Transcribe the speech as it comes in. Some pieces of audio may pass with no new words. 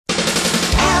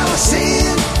Alison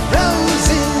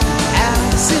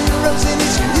Rosen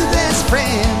is your new best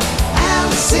friend.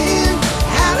 Alison,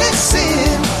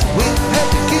 with her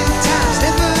good times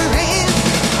never end.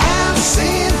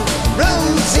 Alison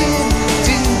Rosen,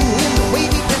 doing the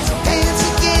wavy pencil dance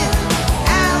again.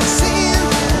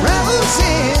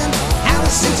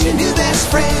 Alison's your new best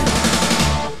friend.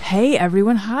 Hey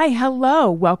everyone, hi,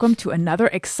 hello. Welcome to another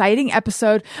exciting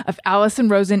episode of Alison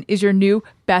Rosen is your new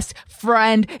best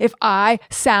friend. If I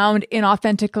sound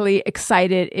inauthentically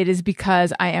excited, it is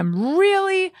because I am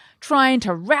really trying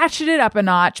to ratchet it up a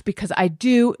notch because I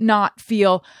do not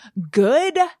feel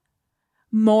good.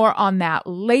 More on that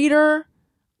later.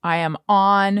 I am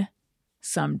on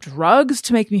some drugs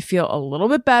to make me feel a little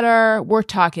bit better. We're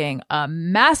talking a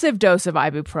massive dose of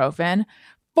ibuprofen,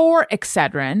 4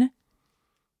 Excedrin,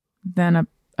 then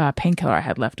a painkiller I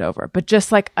had left over, but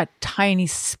just like a tiny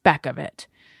speck of it.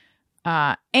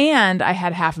 And I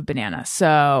had half a banana.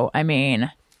 So, I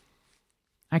mean,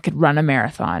 I could run a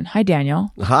marathon. Hi,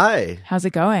 Daniel. Hi. How's it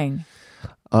going?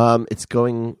 It's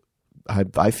going,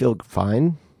 I feel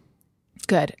fine.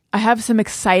 Good. I have some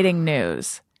exciting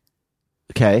news.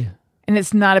 Okay. And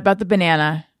it's not about the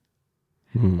banana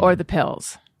or the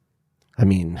pills. I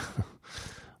mean,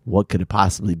 what could it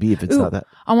possibly be if it's not that?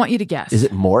 I want you to guess. Is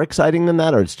it more exciting than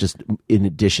that, or it's just in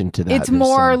addition to that? It's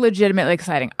more legitimately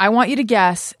exciting. I want you to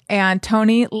guess, and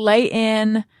Tony, lay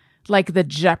in like the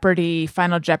Jeopardy,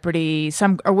 Final Jeopardy,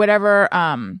 or whatever,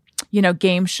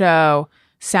 game show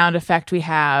sound effect we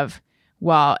have.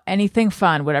 While anything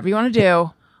fun, whatever you want to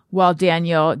do, while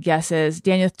Daniel guesses.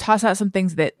 Daniel, toss out some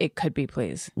things that it could be,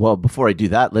 please. Well, before I do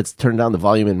that, let's turn down the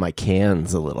volume in my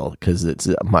cans a little because it's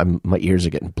my ears are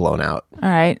getting blown out. All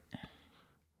right.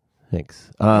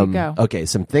 Thanks. There you go. Okay,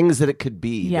 some things that it could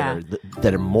be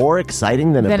that are more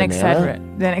exciting than a banana.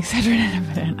 Excedrin and a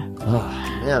banana. Oh,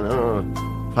 man, I don't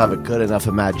know if I have a good enough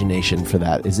imagination for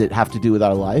that. Does it have to do with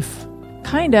our life?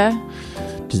 Kinda.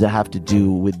 Does it have to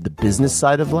do with the business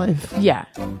side of life? Yeah.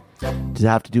 Does it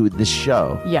have to do with this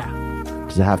show? Yeah.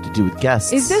 Does it have to do with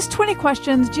guests? Is this 20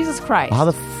 questions? Jesus Christ.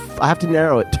 I have to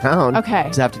narrow it down. Okay.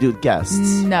 Does it have to do with guests?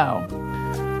 No.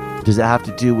 Does it have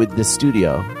to do with this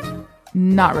studio?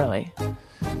 Not really.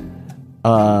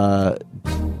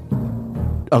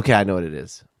 Okay, I know what it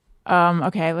is.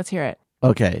 Okay, let's hear it.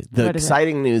 Okay, the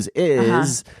exciting news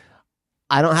is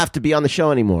I don't have to be on the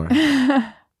show anymore.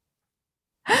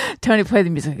 Tony, play the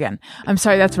music again. I'm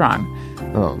sorry, that's wrong.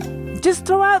 Oh. Just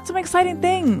throw out some exciting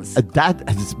things. That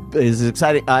is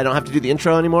exciting. I don't have to do the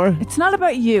intro anymore? It's not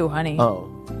about you, honey. Oh.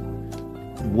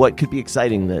 What could be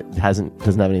exciting that doesn't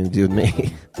have anything to do with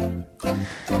me?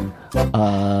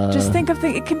 Just think of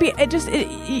things. It can be.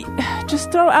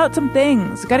 Just throw out some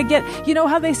things. Got to get. You know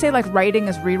how they say like writing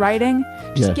is rewriting.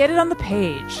 Just get it on the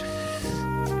page.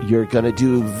 You're gonna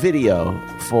do video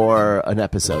for an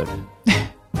episode.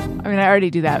 I mean, I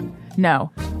already do that.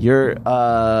 No. You're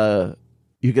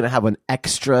gonna have an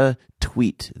extra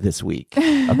tweet this week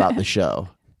about the show.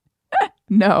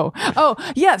 No. Oh,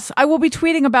 yes, I will be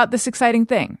tweeting about this exciting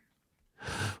thing.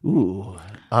 Ooh.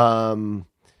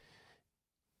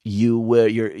 You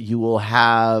will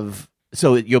have,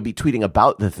 so you'll be tweeting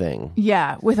about the thing.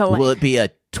 Yeah, with a link. Will it be a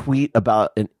tweet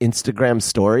about an Instagram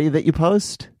story that you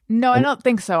post? No, I don't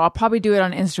think so. I'll probably do it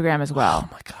on Instagram as well. Oh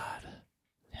my God.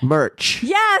 Merch.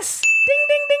 Yes. Ding,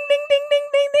 ding, ding, ding, ding, ding,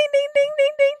 ding, ding, ding, ding,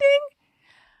 ding, ding, ding.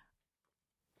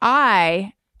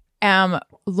 I am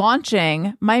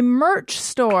launching my merch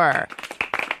store.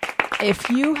 If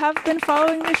you have been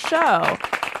following the show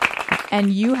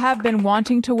and you have been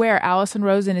wanting to wear Alison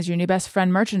Rosen is your new best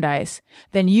friend merchandise,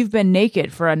 then you've been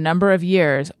naked for a number of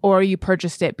years, or you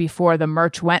purchased it before the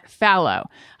merch went fallow.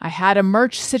 I had a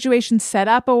merch situation set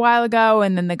up a while ago,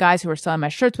 and then the guys who were selling my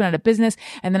shirts went out of business,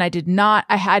 and then I did not.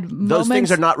 I had moments. Those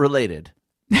things are not related.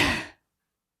 I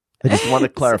just want to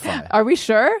clarify. Are we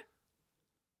sure?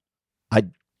 I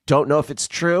don't know if it's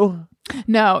true.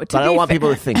 No, but I don't want people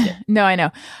to think it. No, I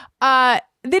know.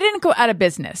 They didn't go out of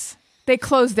business. They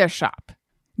closed their shop.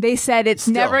 They said it's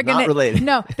never going to... not related.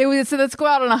 No, they said let's go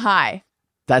out on a high.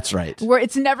 That's right. Where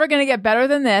it's never going to get better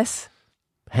than this.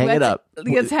 It up.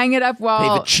 Let's hang it up while...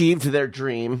 They've achieved their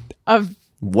dream of...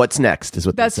 What's next is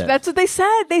what they said. That's what they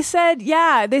said. They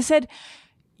said,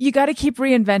 you got to keep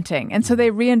reinventing. And so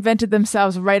they reinvented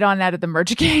themselves right on out of the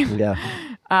merch game.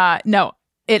 Yeah. No,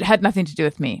 it had nothing to do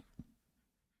with me.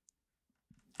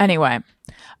 Anyway.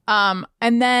 And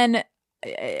then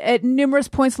at numerous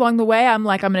points along the way, I'm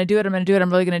like, I'm going to do it. I'm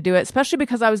really going to do it. Especially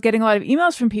because I was getting a lot of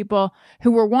emails from people who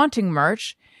were wanting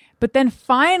merch. But then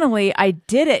finally I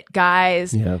did it,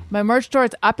 guys. Yeah. My merch store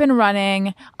is up and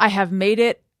running. I have made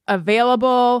it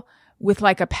available with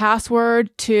like a password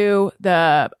to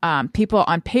the people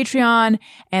on Patreon,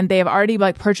 and they have already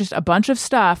like purchased a bunch of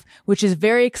stuff, which is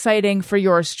very exciting for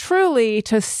yours truly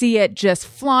to see it just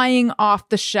flying off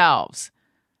the shelves.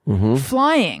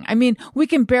 Flying. I mean, we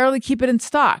can barely keep it in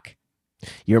stock.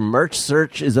 Your merch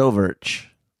search is over.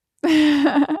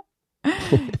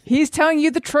 He's telling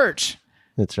you the church.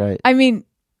 That's right. I mean,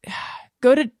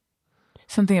 go to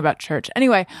something about church.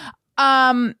 Anyway,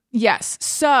 yes.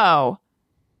 So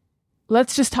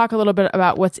let's just talk a little bit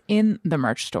about what's in the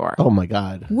merch store. Oh my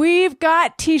God. We've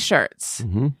got t-shirts,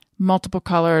 multiple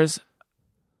colors,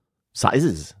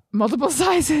 Sizes. multiple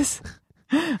sizes.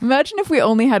 Imagine if we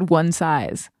only had one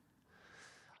size.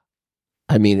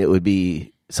 I mean, it would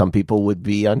be, some people would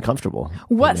be uncomfortable.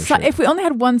 What if we only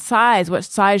had one size, what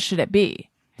size should it be?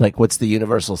 Like, what's the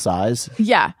universal size?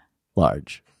 Yeah.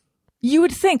 Large. You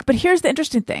would think, but here's the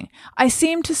interesting thing. I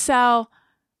seem to sell,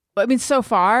 I mean, so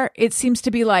far, it seems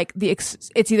to be like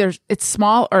it's either it's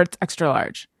small or it's extra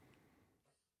large.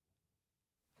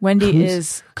 Wendy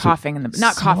is coughing in the,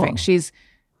 not small? coughing.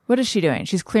 What is she doing?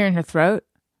 She's clearing her throat.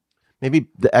 Maybe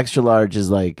the extra large is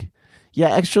like,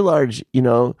 yeah, extra large, you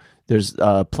know, there's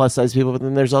plus size people, but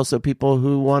then there's also people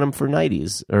who want them for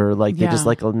 90s or like they just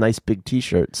like a nice big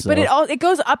t-shirt. So. But it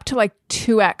goes up to like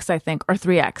 2X, I think, or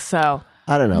 3X. So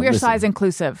I don't know. We're size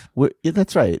inclusive. Yeah,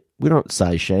 that's right. We don't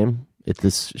size shame at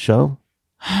this show.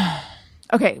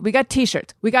 Okay, we got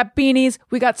t-shirts, we got beanies,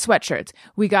 we got sweatshirts,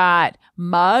 we got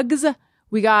mugs,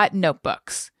 we got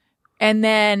notebooks, and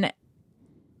then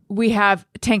we have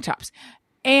tank tops.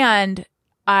 And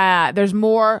there's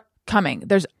more coming.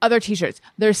 There's other t-shirts.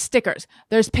 There's stickers.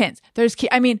 There's pins. There's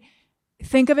I mean,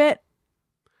 think of it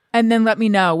and then let me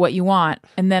know what you want.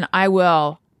 And then I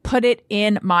will put it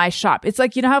in my shop. It's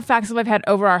like, you know how Facts of Life had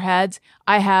Over Our Heads?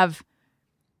 I have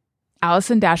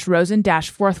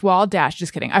Alison-Rosen-Fourth Wall-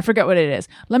 just kidding. I forget what it is.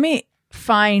 Let me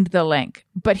find the link.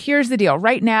 But here's the deal.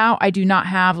 Right now, I do not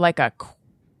have like a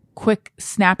quick,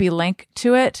 snappy link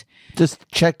to it. Just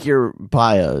check your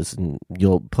bios and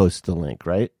you'll post the link,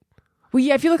 right? Well,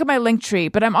 yeah, if you look at my link tree,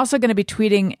 but I'm also going to be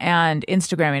tweeting and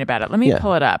Instagramming about it. Let me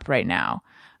pull it up right now.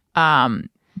 But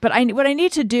what I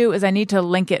need to do is I need to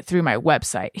link it through my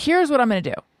website. Here's what I'm going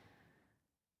to do.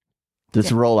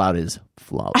 This rollout is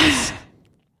flawless.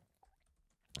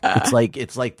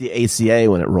 It's like the ACA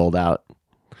when it rolled out.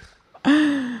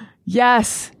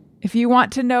 Yes. If you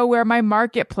want to know where my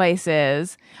marketplace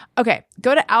is, okay,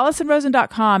 go to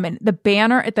AlisonRosen.com and the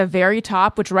banner at the very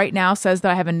top, which right now says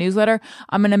that I have a newsletter,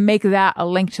 I'm going to make that a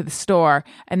link to the store.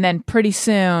 And then pretty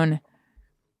soon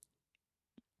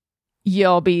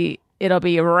it'll be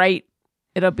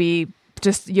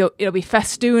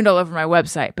festooned all over my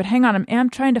website. But hang on, I'm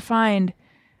trying to find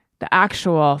the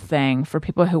actual thing for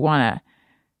people who want to,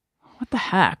 what the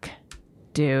heck,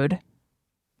 dude?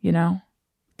 You know?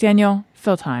 Daniel,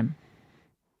 fill time.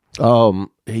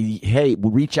 Hey,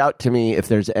 reach out to me if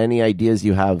there's any ideas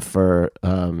you have for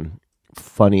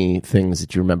funny things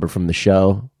that you remember from the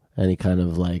show. Any kind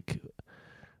of like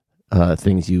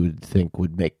things you would think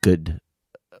would make good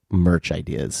merch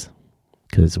ideas,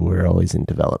 because we're always in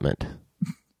development.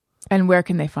 And where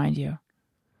can they find you?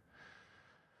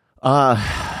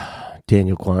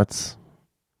 Daniel Quantz.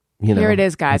 Here it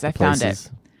is, guys. I found places.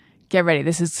 it. Get ready.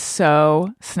 This is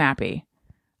so snappy.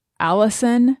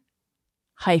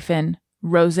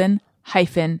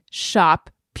 Alison-Rosen-shop,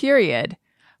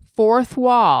 fourth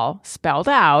wall, spelled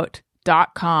out,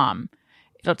 .com.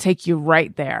 It'll take you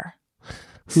right there.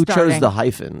 Who chose the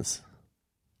hyphens?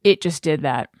 It just did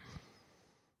that.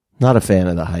 Not a fan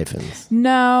of the hyphens.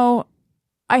 No.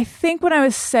 I think when I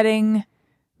was setting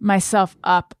myself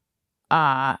up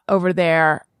over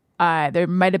there, there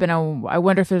might have been I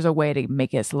wonder if there's a way to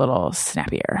make it a little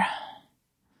snappier.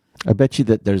 I bet you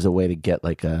that there's a way to get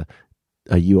like a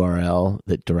URL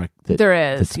there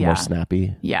is, that's more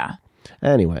snappy. Yeah.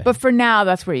 Anyway. But for now,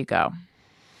 that's where you go.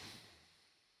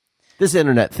 This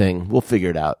internet thing, we'll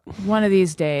figure it out. One of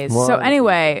these days. So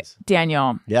anyway,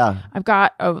 Daniel. Yeah. I've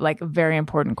got a very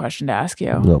important question to ask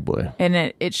you. Oh boy. And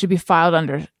it should be filed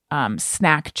under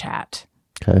Snack Chat.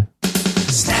 Okay.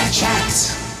 Snack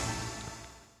Chat.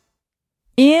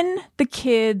 In the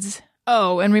kids...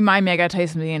 Oh, and remind me, I got to tell you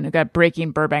something. I got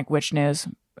breaking Burbank witch news.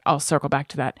 I'll circle back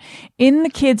to that. In the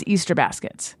kids' Easter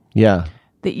baskets. Yeah.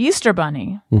 The Easter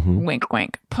Bunny, wink,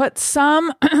 wink, put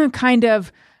some kind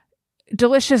of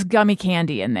delicious gummy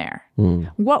candy in there.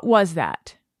 What was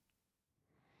that?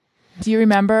 Do you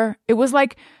remember? It was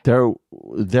like... There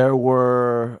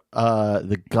were...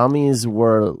 the gummies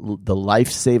were the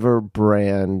Lifesaver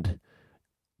brand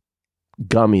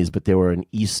gummies, but they were an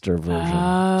Easter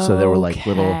version. So they were like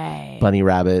little bunny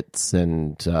rabbits,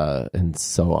 and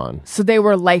so on. So they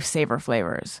were Lifesaver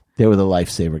flavors. They were the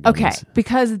Lifesaver gummies. Okay,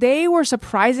 because they were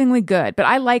surprisingly good. But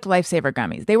I like Lifesaver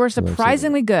gummies. They were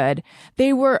surprisingly good.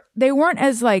 They weren't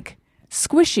as like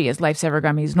squishy as Lifesaver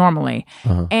gummies normally.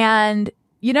 And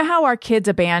you know how our kids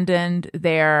abandoned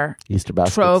their Easter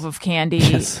baskets. trove of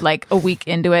candy like a week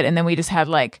into it, and then we just had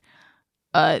like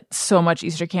so much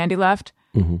Easter candy left?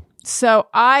 So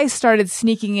I started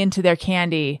sneaking into their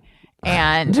candy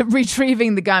and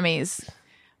retrieving the gummies,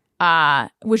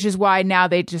 which is why now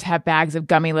they just have bags of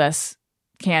gummyless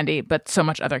candy, but so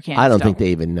much other candy. I don't think they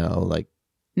even know. Like,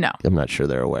 no, I'm not sure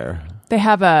they're aware. They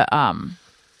have a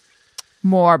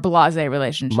more blasé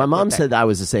relationship. My mom said I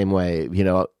was the same way. You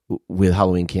know, with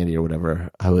Halloween candy or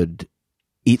whatever, I would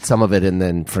eat some of it and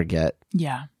then forget.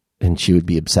 Yeah. And she would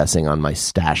be obsessing on my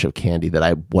stash of candy that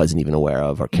I wasn't even aware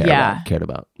of or cared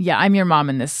about. Yeah, I'm your mom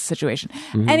in this situation.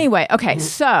 Anyway, okay,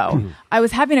 so I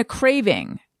was having a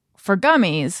craving for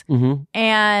gummies,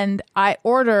 and I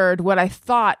ordered what I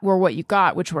thought were what you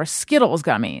got, which were Skittles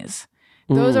gummies.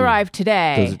 Those arrived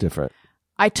today. Those are different.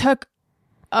 I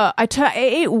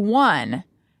ate one,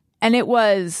 and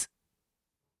it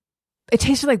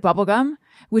tasted like bubble gum,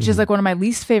 which is like one of my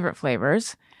least favorite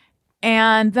flavors.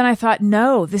 And then I thought,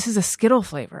 no, this is a Skittle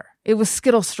flavor. It was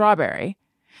Skittle strawberry.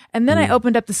 And then I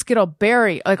opened up the Skittle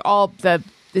berry, like all the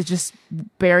just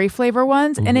berry flavor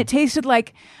ones. And it tasted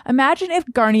like, imagine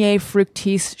if Garnier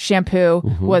Fructis shampoo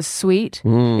was sweet.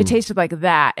 It tasted like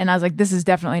that. And I was like, this is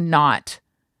definitely not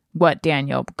what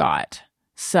Daniel got.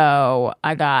 So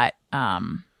I got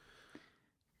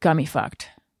gummy fucked.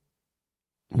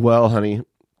 Well, honey,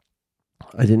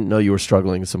 I didn't know you were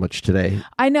struggling so much today.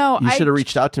 I know. You should have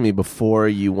reached out to me before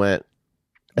you went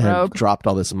and dropped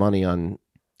all this money on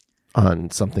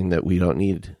something that we don't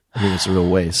need. I mean, it's a real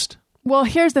waste. Well,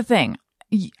 here's the thing.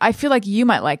 I feel like you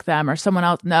might like them or someone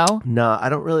else. No? No, I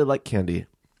don't really like candy.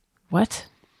 What?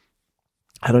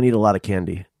 I don't eat a lot of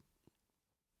candy.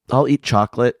 I'll eat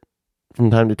chocolate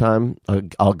from time to time.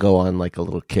 I'll go on like a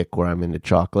little kick where I'm into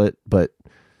chocolate, but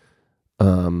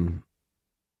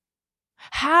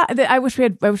I wish we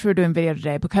were doing video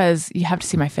today because you have to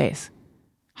see my face.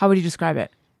 How would you describe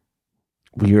it?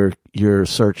 You're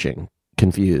searching,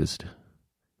 confused.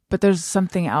 But there's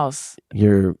something else.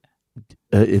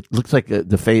 It looks like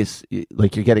the face,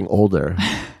 like you're getting older.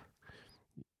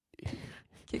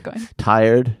 Keep going.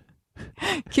 Tired.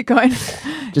 Keep going.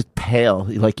 Just pale,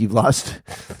 like you've lost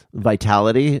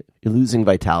vitality. You're losing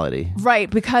vitality. Right,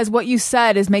 because what you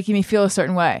said is making me feel a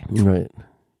certain way. Right.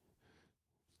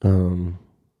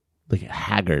 Like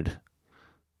haggard.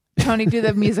 Tony, do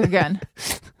the music again.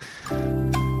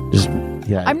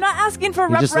 I'm not asking for a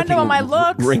referendum on my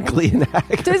looks. Wrinkly and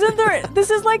haggard. This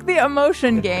is like the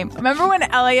emotion game. Remember when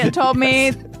Elliot told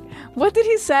me, what did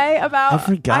he say about? I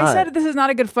forgot. I said this is not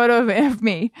a good photo of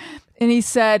me, and he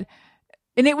said,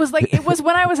 and it was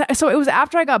when I was it was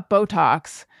after I got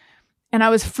Botox, and I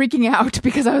was freaking out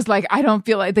because I was like, I don't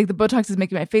feel like the Botox is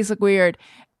making my face look weird.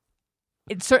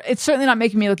 It's certainly not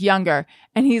making me look younger.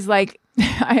 And he's like,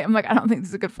 I'm like, I don't think this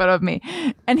is a good photo of me.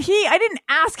 And I didn't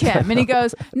ask him. And he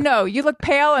goes, no, you look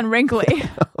pale and wrinkly.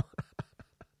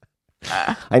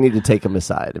 I need to take him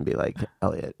aside and be like,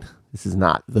 Elliot, this is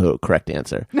not the correct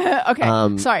answer.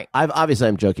 Okay, sorry.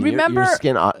 I'm joking. Remember, your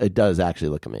skin, it does actually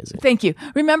look amazing. Thank you.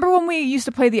 Remember when we used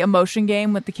to play the emotion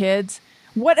game with the kids?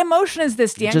 What emotion is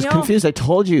this, Daniel? Just confused. I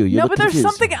told you. No, but confused.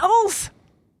 There's something else.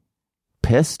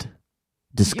 Pissed?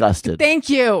 Disgusted. Thank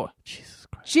you.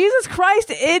 Jesus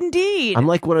Christ, indeed. I'm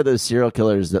like one of those serial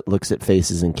killers that looks at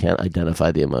faces and can't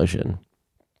identify the emotion.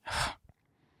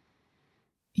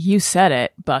 You said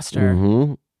it, Buster.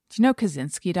 Mm-hmm. Do you know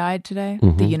Kaczynski died today?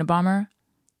 Mm-hmm. The Unabomber?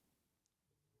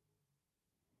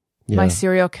 Yeah. My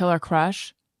serial killer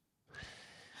crush.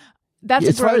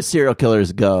 As far as serial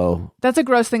killers go, that's a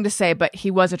gross thing to say, but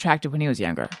he was attractive when he was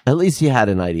younger. At least he had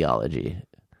an ideology.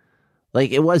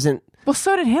 Like, it wasn't... Well,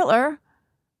 so did Hitler.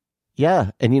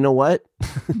 Yeah, and you know what?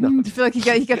 No. I feel like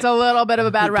he gets a little bit of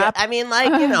a bad rap. I mean,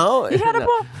 like, you know... He had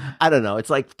I don't know.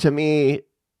 It's like, to me,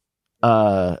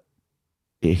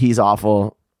 he's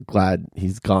awful. Glad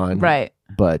he's gone. Right.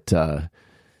 But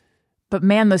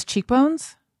man, those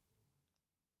cheekbones?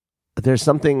 There's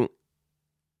something...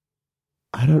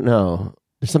 I don't know.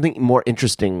 There's something more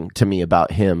interesting to me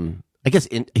about him. I guess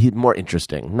he's more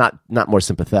interesting, not more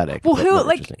sympathetic. Well, who?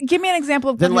 Like, give me an example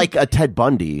of... Than like a Ted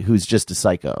Bundy, who's just a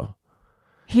psycho.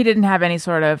 He didn't have any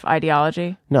sort of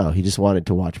ideology? No, he just wanted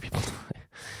to watch people die.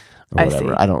 Or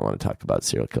whatever. I don't want to talk about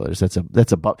serial killers. That's a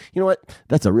you know what?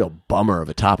 That's a real bummer of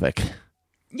a topic.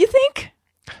 You think?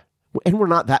 And we're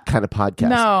not that kind of podcast.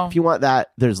 No. If you want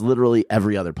that, there's literally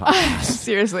every other podcast.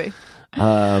 Seriously.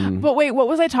 But wait, what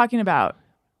was I talking about?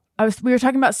 We were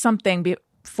talking about something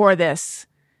before this.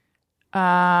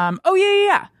 Oh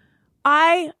yeah.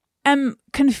 I am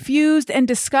confused and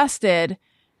disgusted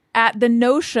at the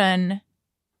notion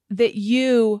that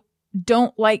you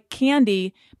don't like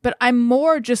candy, but I'm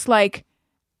more just like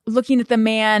looking at the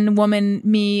man, woman,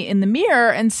 me in the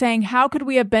mirror and saying, how could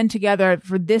we have been together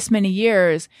for this many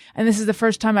years? And this is the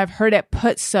first time I've heard it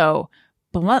put so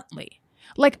bluntly.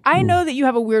 Like, I know that you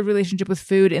have a weird relationship with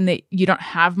food and that you don't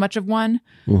have much of one,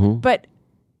 but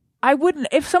I wouldn't,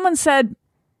 if someone said,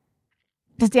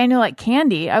 does Daniel like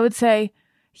candy? I would say,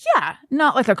 yeah,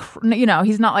 not like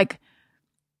he's not like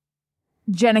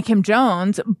Jenna Kim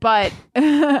Jones, but,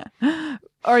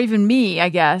 or even me, I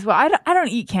guess. Well, I don't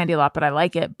eat candy a lot, but I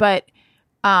like it. But,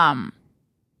 I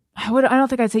don't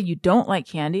think I'd say you don't like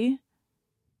candy.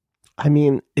 I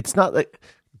mean, it's not that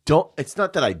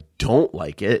I don't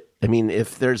like it. I mean,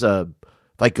 if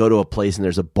I go to a place and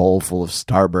there's a bowl full of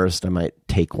Starburst, I might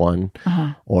take one,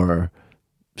 or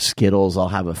Skittles, I'll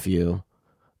have a few.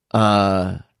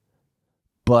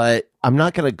 But I'm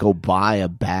not going to go buy a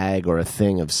bag or a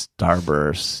thing of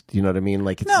Starburst. You know what I mean?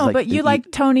 Like, but you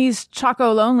like Tony's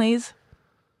Choco Lonelies,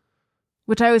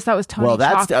 which I always thought was Tony. Well,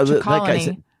 that's like I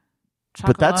said,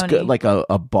 but that's good. Like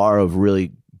a bar of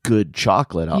really good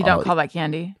chocolate. You don't call that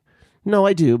candy? No,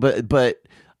 I do. But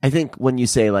I think when you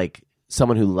say like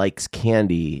someone who likes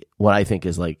candy, what I think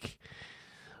is like,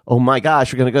 oh my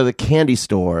gosh, we're going to go to the candy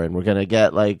store and we're going to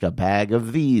get like a bag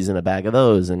of these and a bag of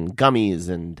those and gummies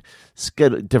and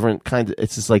different kinds of,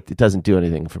 it's just like, it doesn't do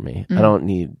anything for me. I don't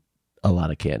need a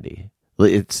lot of candy.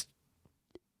 It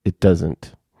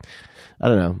doesn't, I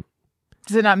don't know.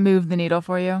 Does it not move the needle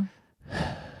for you?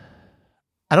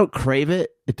 I don't crave it.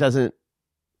 It doesn't,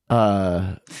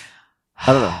 I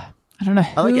don't know. I don't know.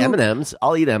 I like M&Ms.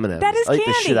 I'll eat M&Ms. That is I like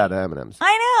candy. the shit out of M&Ms.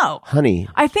 I know. Honey.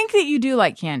 I think that you do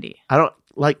like candy. I don't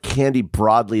like candy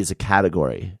broadly as a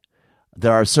category.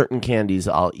 There are certain candies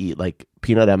I'll eat, like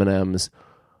peanut M&Ms,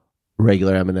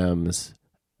 regular M&Ms,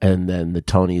 and then the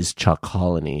Tony's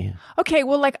Chocolonely. Okay,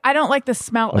 well, like, I don't like the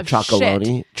smell of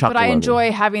shit, but I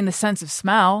enjoy having the sense of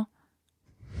smell.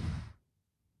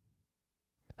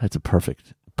 That's a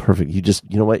perfect. You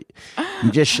know what? You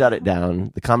just shut it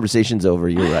down. The conversation's over.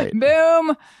 You're right.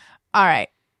 Boom. All right.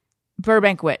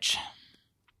 Burbank Witch.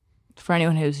 For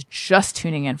anyone who's just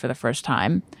tuning in for the first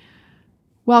time,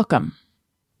 welcome.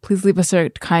 Please leave us a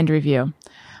kind review.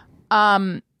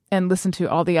 And listen to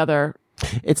all the other.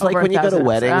 It's like when you go to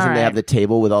weddings and they have the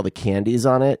table with all the candies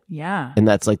on it. Yeah. And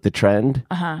that's like the trend.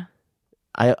 Uh-huh.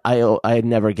 I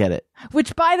never get it.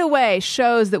 Which, by the way,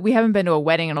 shows that we haven't been to a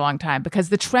wedding in a long time, because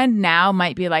the trend now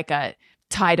might be like a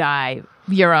tie-dye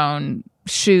your own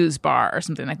shoes bar or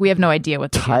something. Like, we have no idea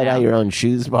what tie-dye your own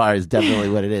shoes bar is definitely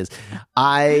what it is.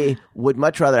 I would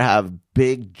much rather have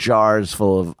big jars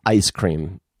full of ice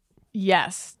cream.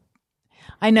 Yes.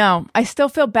 I know. I still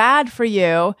feel bad for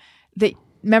you.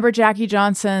 Remember Jackie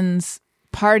Johnson's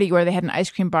party where they had an ice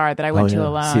cream bar that I went to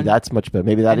alone? See, that's much better.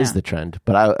 Maybe that is the trend.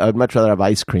 But I would much rather have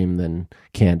ice cream than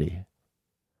candy.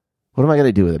 What am I going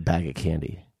to do with a bag of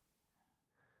candy?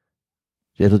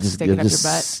 It'll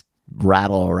just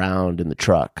rattle around in the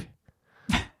truck.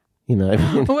 You know what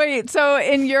I mean? Wait, so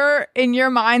in your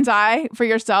mind's eye, for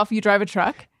yourself, you drive a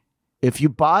truck? If you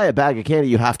buy a bag of candy,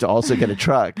 you have to also get a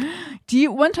truck.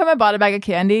 One time I bought a bag of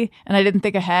candy and I didn't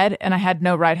think ahead and I had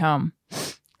no ride home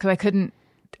because I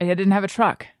didn't have a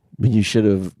truck. You should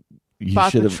have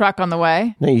bought the truck on the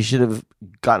way. No, you should have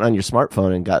gotten on your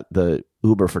smartphone and got the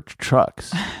Uber for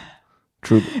trucks.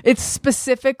 True. It's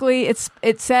specifically,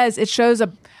 it shows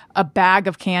a bag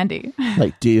of candy.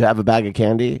 Like, do you have a bag of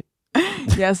candy?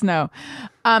 Yes, no.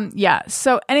 Yeah.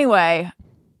 So anyway,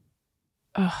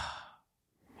 what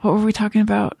were we talking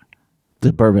about?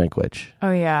 The Burbank Witch.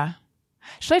 Oh yeah.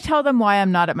 Should I tell them why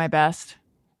I'm not at my best?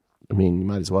 I mean, you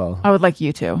might as well. I would like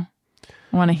you to.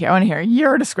 I want to hear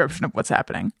your description of what's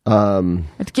happening. And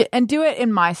do it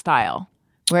in my style,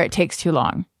 where it takes too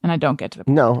long and I don't get to the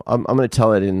point. No, I'm going to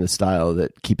tell it in the style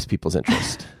that keeps people's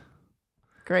interest.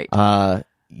 Great.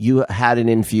 You had an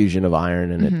infusion of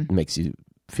iron and it makes you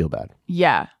feel bad.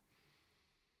 Yeah.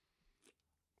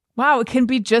 Wow, it can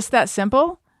be just that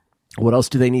simple? What else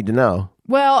do they need to know?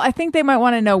 Well, I think they might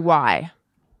want to know why.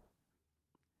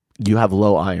 You have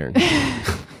low iron.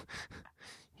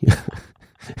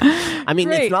 I mean,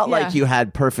 Great, it's not like you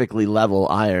had perfectly level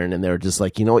iron and they were just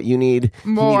like, you know what you need?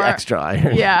 More. You need extra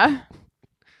iron. Yeah.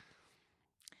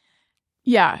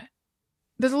 Yeah.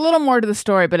 There's a little more to the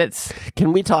story, but it's...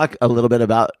 Can we talk a little bit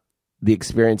about the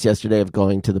experience yesterday of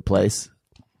going to the place?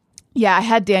 Yeah, I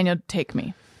had Daniel take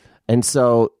me. And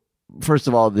so first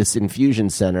of all, this infusion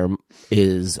center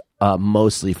is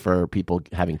mostly for people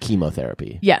having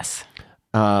chemotherapy. Yes.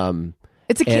 So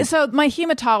my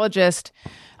hematologist,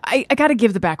 I got to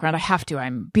give the background. I have to.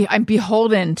 I'm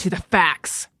beholden to the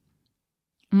facts.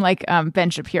 I'm like Ben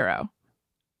Shapiro.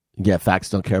 Yeah, facts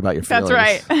don't care about your feelings.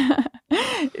 That's right.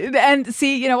 And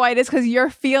see, you know why it is? Because your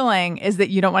feeling is that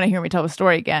you don't want to hear me tell the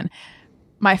story again.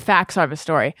 My facts are the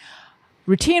story.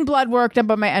 Routine blood work done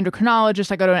by my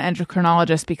endocrinologist. I go to an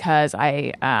endocrinologist because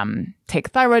I take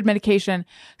thyroid medication.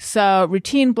 So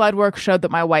routine blood work showed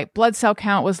that my white blood cell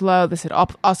count was low. This had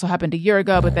also happened a year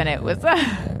ago, but then it was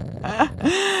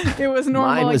it was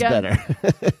normal Mine was again.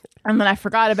 better. And then I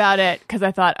forgot about it because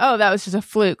I thought, oh, that was just a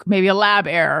fluke, maybe a lab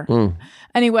error.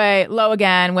 Anyway, low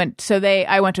again. I went to a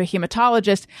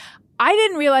hematologist. I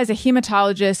didn't realize a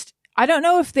hematologist, I don't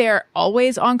know if they're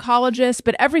always oncologists,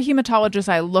 but every hematologist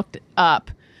I looked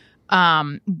up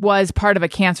was part of a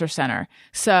cancer center.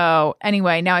 So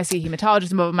anyway, now I see a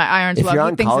hematologist above my irons. If you're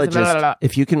oncologist,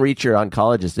 if you can reach your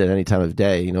oncologist at any time of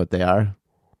day, you know what they are?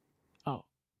 Oh.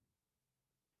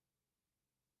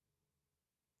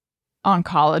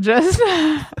 Oncologist.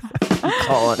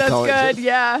 That's good.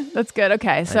 Yeah, that's good.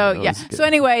 Okay. So yeah. Good. So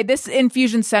anyway, this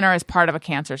infusion center is part of a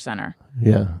cancer center.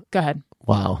 Yeah. Go ahead.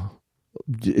 Wow.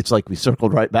 It's like we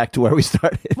circled right back to where we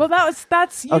started. Well,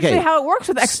 that's usually how it works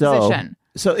with exposition.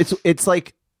 So it's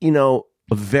like, you know,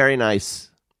 a very nice,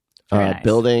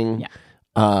 building.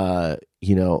 Yeah.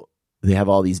 You know, they have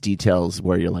all these details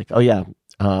where you're like, oh yeah,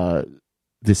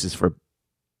 this is for,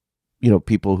 you know,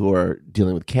 people who are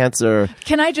dealing with cancer.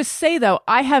 Can I just say, though,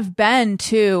 I have been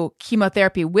to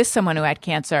chemotherapy with someone who had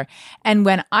cancer. And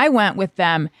when I went with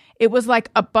them, it was like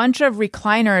a bunch of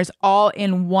recliners all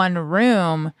in one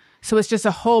room. So it's just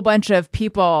a whole bunch of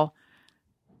people.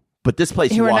 But this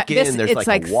place, you walk in, there's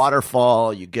like a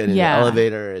waterfall. You get in the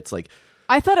elevator. It's like...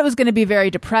 I thought it was going to be very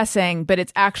depressing, but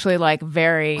it's actually like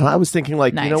very I was thinking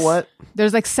like, nice. You know what?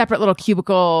 There's like separate little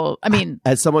cubicle. I mean...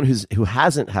 As someone who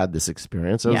hasn't had this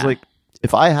experience, I was like,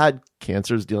 if I had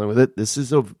cancers dealing with it, this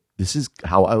is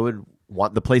how I would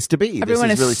want the place to be. Everyone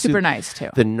is really super nice too.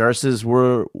 The nurses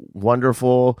were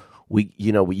wonderful.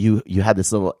 You had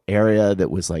this little area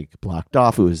that was like blocked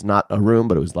off. It was not a room,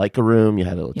 but it was like a room. You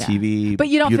had a little TV. But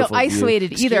you don't feel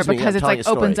isolated either because it's like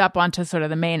opens up onto sort of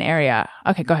the main area.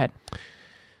 Okay, go ahead.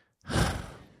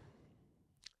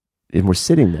 And we're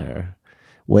sitting there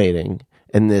waiting,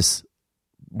 and this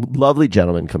lovely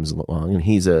gentleman comes along, and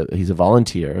he's a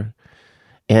volunteer,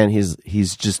 and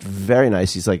he's just very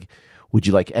nice. He's like, "Would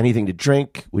you like anything to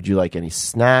drink? Would you like any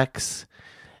snacks?"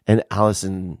 And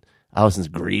Allison's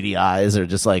greedy eyes are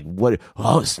just like, "What?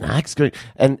 Oh, snacks good."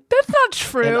 And that's not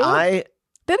true. And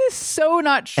that is so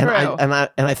not true. And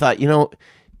I thought, you know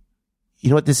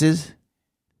what this is?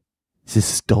 This is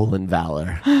stolen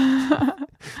valor.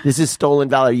 This is stolen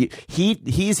valor.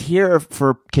 He's here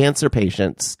for cancer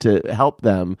patients to help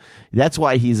them. That's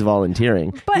why he's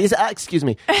volunteering. But, excuse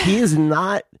me. He is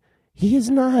not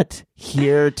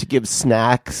here to give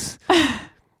snacks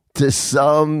to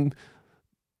some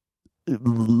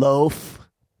loaf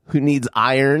who needs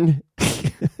iron.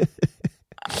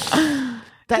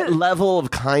 That level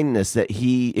of kindness that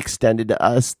he extended to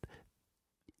us,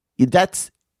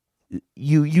 that's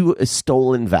you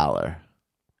stolen valor.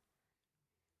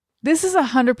 This is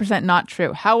 100% not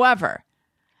true. However,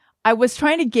 I was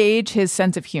trying to gauge his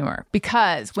sense of humor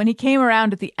because when he came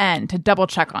around at the end to double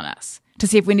check on us to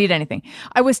see if we need anything,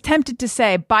 I was tempted to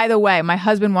say, by the way, my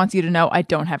husband wants you to know I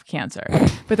don't have cancer.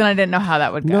 But then I didn't know how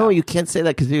that would go. No, you can't say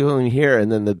that because you're only here.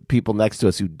 And then the people next to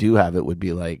us who do have it would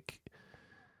be like,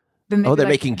 they're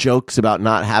making jokes about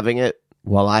not having it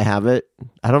while I have it.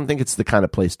 I don't think it's the kind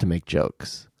of place to make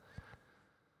jokes.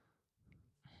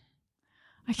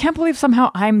 I can't believe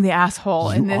somehow I'm the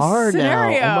asshole in this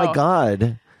scenario. Now. Oh my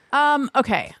God.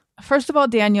 Okay. First of all,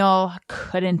 Daniel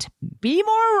couldn't be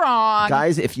more wrong.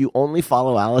 Guys, if you only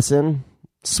follow Alison,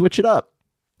 switch it up.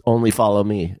 Only follow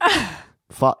me.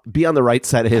 Be on the right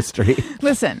side of history.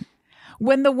 Listen,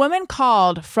 when the woman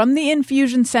called from the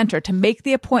infusion center to make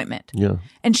the appointment,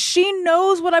 and she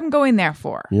knows what I'm going there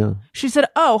for, she said,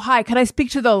 "Oh, hi, could I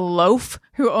speak to the loaf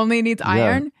who only needs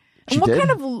iron?" She did?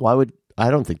 Kind of? Why would... I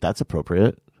don't think that's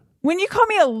appropriate. When you call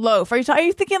me a loaf, are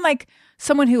you thinking like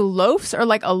someone who loafs or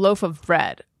like a loaf of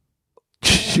bread?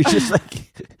 You're just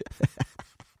like...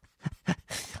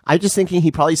 I'm just thinking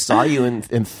he probably saw you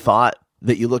and thought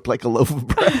that you looked like a loaf of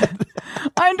bread.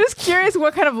 I'm just curious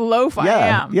what kind of loaf I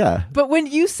am. Yeah. But when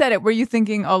you said it, were you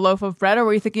thinking a loaf of bread or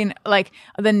were you thinking like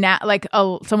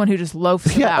someone who just loafs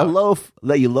about? Yeah, a loaf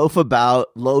that you loaf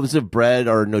about. Loaves of bread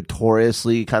are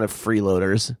notoriously kind of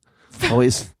freeloaders.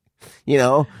 Always You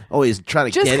know, always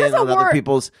trying to get in on other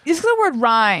people's. Just because the word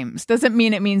rhymes doesn't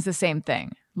mean it means the same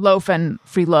thing. Loaf and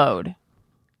freeload.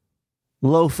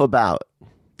 Loaf about.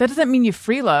 That doesn't mean you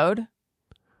freeload.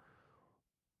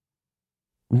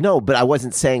 No, but I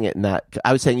wasn't saying it in that.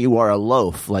 I was saying you are a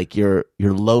loaf, like you're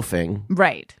loafing.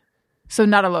 Right. So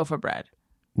not a loaf of bread.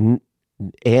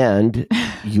 And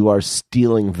you are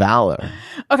stealing valor.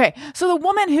 Okay, so the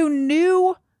woman who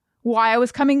knew why I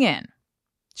was coming in,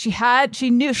 she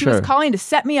knew she was calling to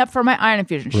set me up for my iron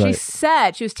infusion.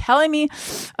 Right. She was telling me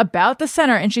about the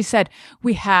center, and she said,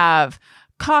 we have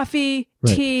coffee,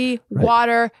 tea,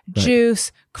 water,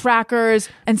 juice, crackers,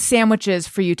 and sandwiches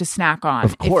for you to snack on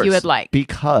if you would like.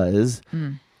 Because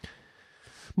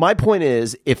my point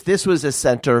is, if this was a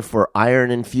center for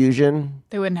iron infusion,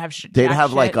 they wouldn't have they'd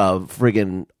have like a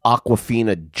friggin'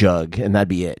 Aquafina jug, and that'd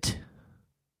be it.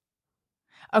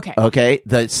 Okay.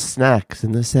 The snacks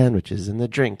and the sandwiches and the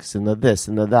drinks and the this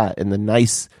and the that and the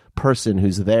nice person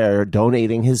who's there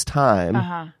donating his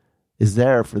time is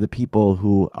there for the people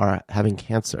who are having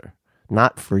cancer,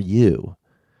 not for you.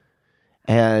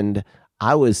 And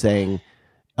I was saying,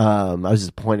 I was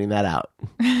just pointing that out.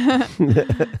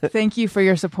 Thank you for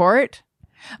your support.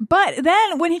 But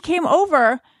then when he came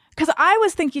over, because I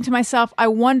was thinking to myself, I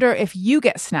wonder if you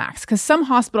get snacks. Because some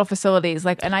hospital facilities,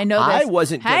 and I know this. I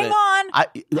wasn't Hang on. I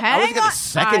was going to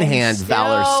secondhand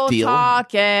valor steal.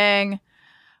 Talking.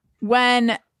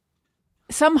 When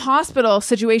some hospital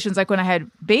situations, like when I had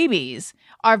babies,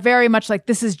 are very much like,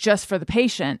 this is just for the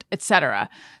patient, etc.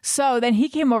 So then he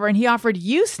came over and he offered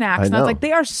you snacks. And I was like,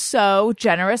 they are so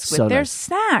generous with their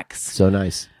snacks. So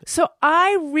nice. So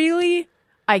I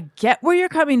get where you're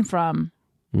coming from.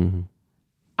 Mm-hmm.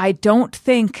 I don't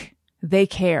think they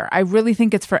care. I really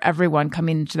think it's for everyone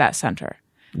coming into that center.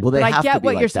 Well, they have to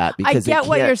be like that. I get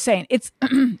what you're saying. It's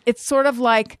it's sort of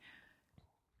like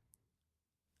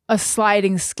a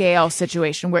sliding scale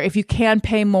situation where if you can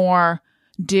pay more,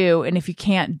 do, and if you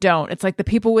can't, don't. It's like the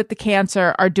people with the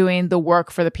cancer are doing the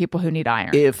work for the people who need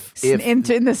iron. In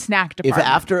the snack department. If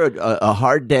after a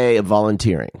hard day of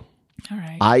volunteering, all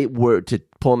right, I were to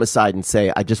pull him aside and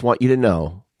say, I just want you to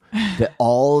know that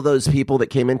all those people that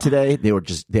came in today, they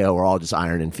were all just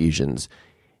iron infusions.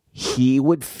 He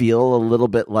would feel a little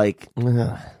bit like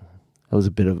that was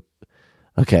a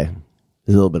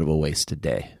little bit of a wasted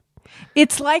day.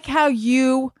 It's like how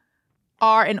you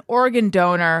are an organ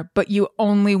donor, but you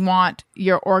only want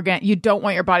your organ. You don't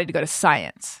want your body to go to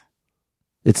science.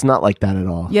 It's not like that at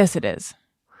all. Yes, it is.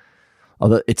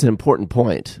 Although it's an important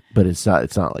point, but it's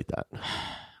not like that.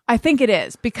 I think it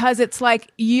is, because it's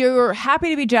like you're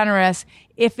happy to be generous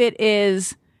if it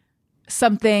is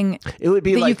something it would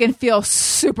be that like, you can feel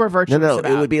super virtuous about.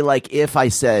 It would be like if I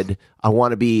said I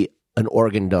want to be an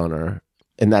organ donor,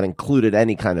 and that included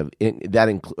any kind of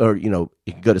or you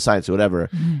could go to science or whatever.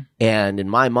 Mm-hmm. And in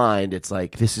my mind, it's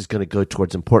like this is going to go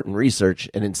towards important research,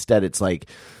 and instead, it's like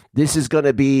this is going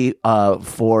to be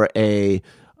for a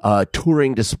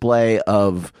touring display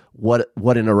of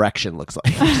what an erection looks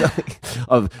like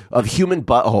of human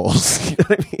buttholes. You know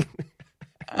what I mean?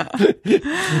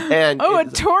 And a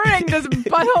touring does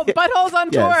buttholes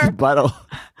on tour. Butthole.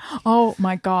 Oh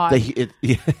my God.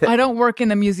 I don't work in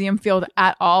the museum field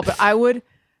at all, but I would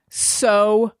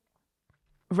so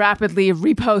rapidly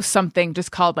repost something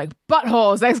just called like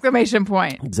buttholes !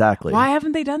 Exactly. Why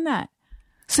haven't they done that?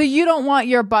 So you don't want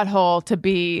your butthole to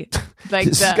be like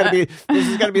this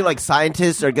is gonna be like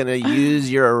scientists are gonna use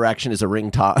your erection as a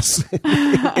ring toss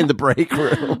in the break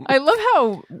room. I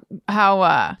love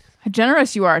how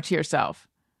generous you are to yourself.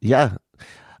 Yeah.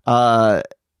 So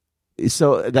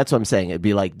that's what I'm saying. It'd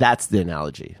be like, that's the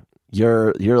analogy.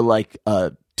 You're like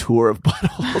a tour of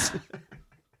buttholes.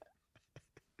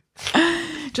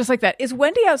 Just like that. Is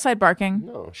Wendy outside barking?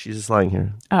 No, she's just lying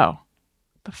here. Oh.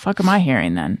 The fuck am I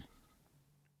hearing then?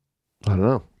 I don't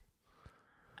know.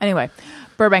 Anyway,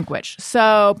 Burbank Witch.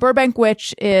 So Burbank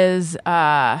Witch is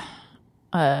a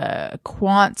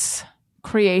Quant's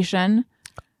creation.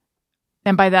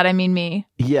 And by that I mean me.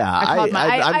 Yeah,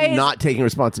 I'm not taking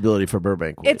responsibility for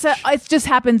Burbank Witch. It just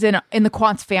happens in the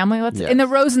Quant's family. In the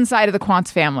Rosen side of the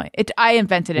Quant's family. I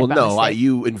invented it. Well, no,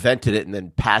 you invented it and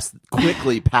then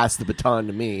quickly passed the baton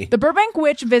to me. The Burbank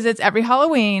Witch visits every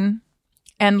Halloween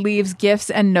and leaves gifts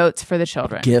and notes for the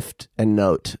children. Gift and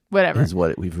note, whatever, is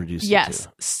what we've reduced. Yes. It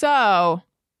to. So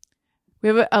we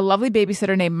have a lovely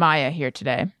babysitter named Maya here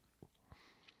today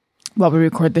while we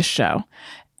record this show.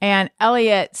 And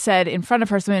Elliot said in front of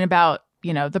her something about,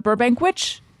 the Burbank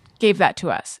Witch gave that to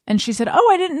us. And she said, oh,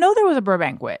 I didn't know there was a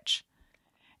Burbank Witch.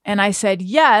 And I said,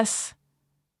 yes,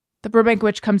 the Burbank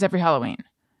Witch comes every Halloween.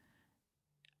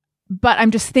 But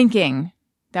I'm just thinking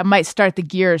that might start the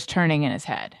gears turning in his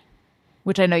head,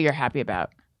 which I know you're happy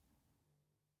about.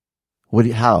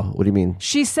 How? What do you mean?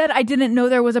 She said, I didn't know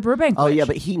there was a Burbank Oh witch. yeah,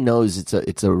 but he knows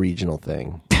it's a regional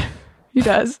thing. He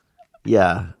does.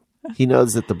 Yeah. He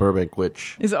knows that the Burbank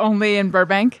witch Is it only in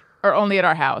Burbank or only at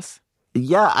our house?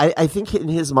 Yeah, I think in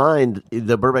his mind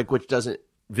the Burbank witch doesn't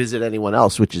visit anyone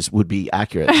else, which would be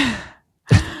accurate.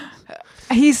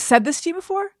 He's said this to you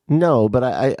before? No, but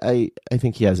I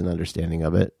think he has an understanding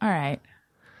of it. All right.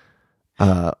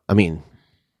 I mean,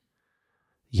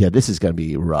 yeah, this is going to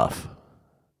be rough.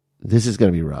 This is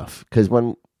going to be rough because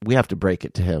when we have to break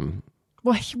it to him.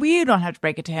 Well, we don't have to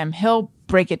break it to him. He'll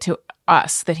break it to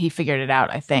us that he figured it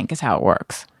out, I think, is how it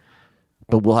works.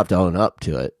 But we'll have to own up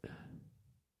to it.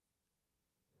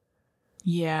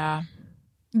 Yeah.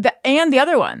 And the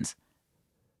other ones.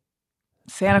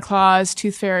 Santa Claus,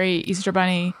 Tooth Fairy, Easter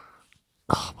Bunny.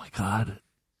 Oh, my God.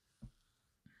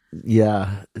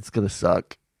 Yeah, it's going to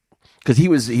suck. Because he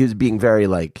was being very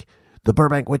like, the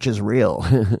Burbank witch is real.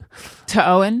 To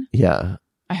Owen? Yeah.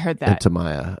 I heard that. And to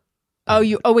Maya.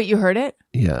 Oh, wait, you heard it?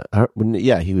 Yeah.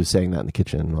 Yeah, he was saying that in the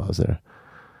kitchen while I was there.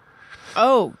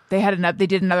 Oh, they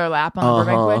did another lap on the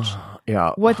Burbank witch?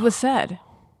 Yeah. What was said?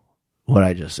 What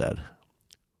I just said.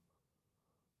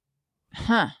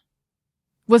 Huh.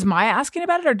 Was Maya asking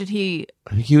about it, or did he?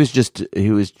 I think he was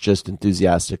just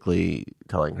enthusiastically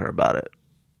telling her about it.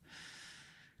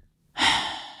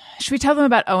 Should we tell them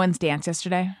about Owen's dance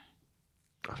yesterday?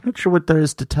 I'm not sure what there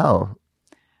is to tell.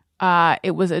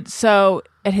 It was so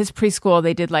at his preschool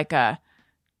they did like a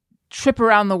trip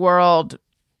around the world,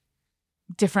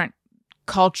 different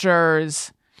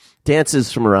cultures.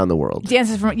 Dances from around the world.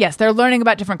 Yes, they're learning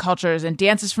about different cultures and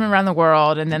dances from around the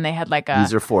world, and then they had like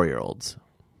These are 4-year-olds.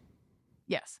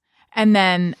 Yes. And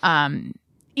then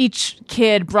each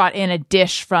kid brought in a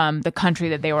dish from the country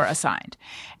that they were assigned.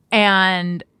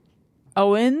 And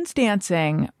Owen's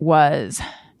dancing was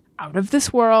out of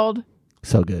this world.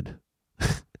 So good.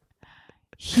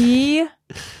 He,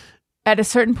 at a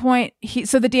certain point,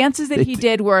 so the dances that he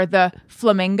did were the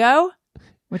flamingo,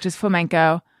 which is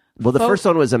flamenco. Well, the first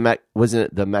one was wasn't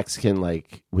it the Mexican,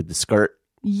 like, with the skirt?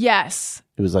 Yes.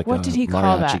 It was like what did he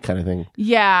call that kind of thing.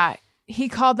 Yeah. He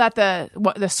called that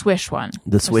the swish one.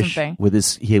 The swish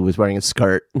with he was wearing a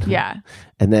skirt. Yeah.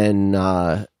 And then,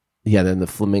 then the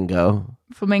flamingo.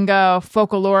 Flamingo,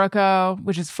 folklorico,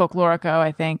 which is folklorico,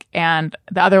 I think. And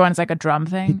the other one's like a drum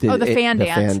thing. The fan dance. The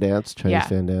fan dance, Chinese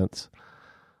fan dance.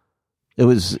 It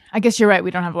was... I guess you're right.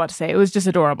 We don't have a lot to say. It was just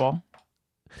adorable.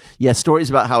 Yeah, stories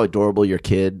about how adorable your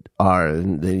kid are,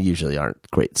 and they usually aren't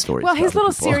great stories. Well, his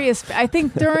little serious... I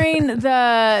think during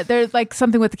there's like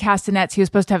something with the castanets, he was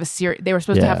supposed to have they were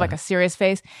supposed to have like a serious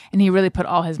face, and he really put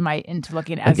all his might into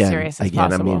looking as serious as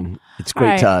possible. I mean, it's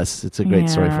great to us. It's a great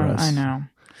story for us. I know.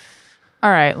 All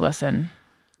right, listen.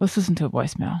 Let's listen to a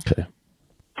voicemail. Okay.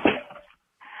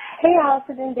 Hey,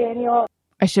 Alison and Daniel.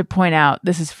 I should point out,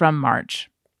 this is from March.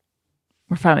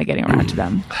 We're finally getting around to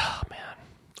them. Oh, man.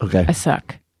 Okay. I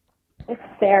suck. It's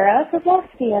Sarah from Los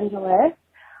Angeles.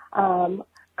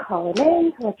 Calling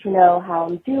in to let you know how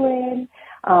I'm doing.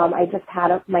 I just had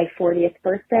my 40th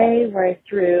birthday where I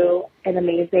threw an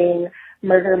amazing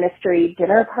murder mystery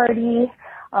dinner party.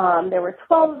 There were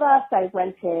 12 of us. I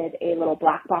rented a little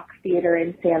black box theater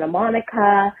in Santa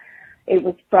Monica. It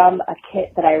was from a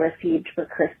kit that I received for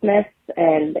Christmas,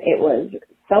 and it was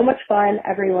so much fun.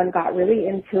 Everyone got really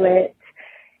into it,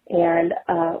 and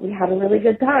we had a really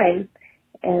good time.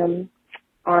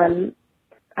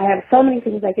 I have so many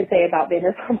things I could say about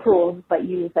Vanderpump Rules, but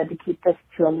you said to keep this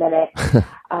to a minute.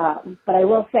 But I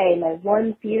will say my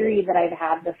one theory that I've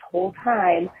had this whole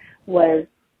time was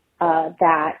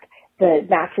that the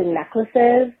matching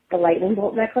necklaces, the lightning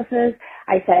bolt necklaces,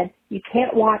 I said, you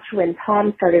can't watch when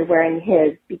Tom started wearing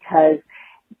his because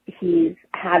he's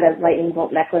had a lightning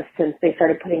bolt necklace since they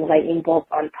started putting lightning bolts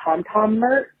on Tom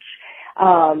merch.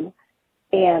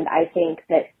 And I think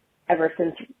that ever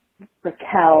since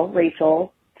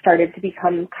Rachel started to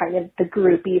become kind of the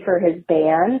groupie for his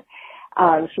band,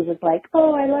 she was like,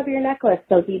 oh, I love your necklace.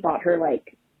 So he bought her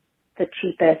like the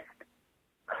cheapest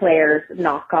Claire's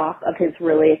knockoff of his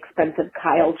really expensive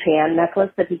Kyle Chan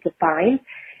necklace that he could find.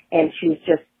 And she's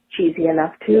just cheesy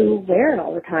enough to wear it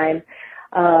all the time.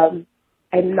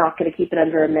 I'm not going to keep it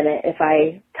under a minute. If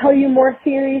I tell you more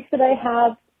theories that I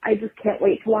have, I just can't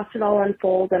wait to watch it all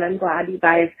unfold. And I'm glad you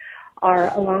guys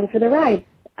are along for the ride.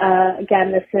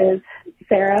 Again, this is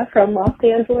Sarah from Los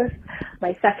Angeles.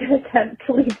 My second attempt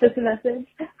to leave this message.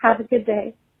 Have a good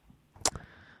day.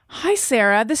 Hi,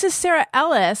 Sarah. This is Sarah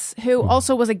Ellis, who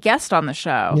also was a guest on the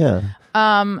show. Yeah.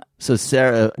 So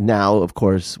Sarah now, of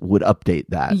course, would update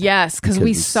that. Yes, because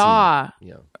we saw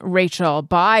Rachel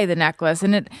buy the necklace,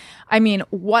 and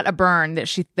what a burn that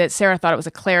Sarah thought it was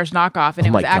a Claire's knockoff, and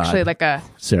it was actually like a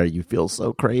Sarah. You feel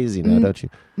so crazy now, don't you?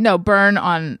 No, burn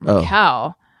on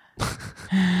Raquel.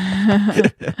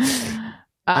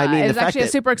 It's actually a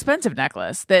super expensive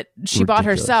necklace that she bought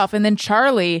herself. And then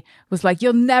Charlie was like,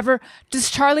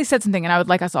 Charlie said something, and I would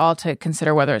like us all to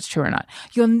consider whether it's true or not.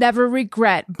 You'll never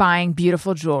regret buying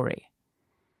beautiful jewelry.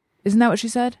 Isn't that what she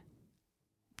said?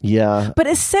 Yeah. But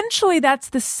essentially that's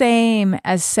the same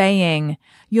as saying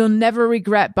you'll never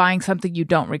regret buying something you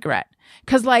don't regret.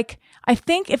 Because I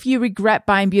think if you regret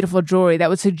buying beautiful jewelry, that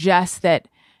would suggest that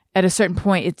at a certain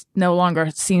point it no longer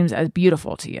seems as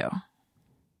beautiful to you.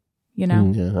 You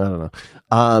know? Yeah,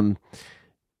 I don't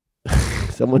know.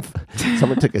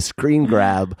 Someone took a screen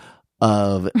grab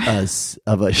of a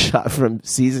shot from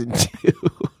season 2.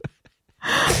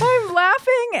 I'm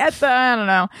laughing at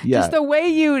just the way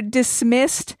you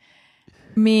dismissed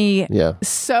me. Yeah.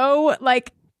 So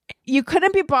you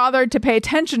couldn't be bothered to pay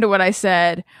attention to what I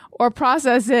said or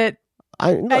process it.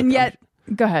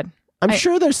 Go ahead. I'm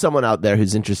sure there's someone out there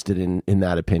who's interested in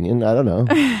that opinion. I don't know.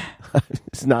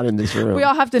 It's not in this room. We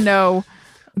all have to know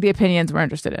the opinions we're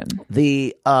interested in.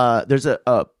 There's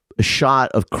a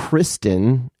shot of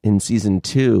Kristen in season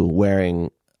 2 wearing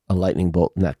a lightning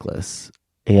bolt necklace,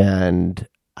 and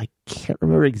I can't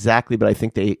remember exactly, but I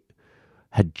think they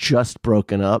had just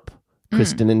broken up,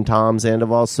 Kristen and Tom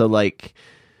Sandoval. So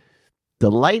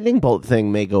the lightning bolt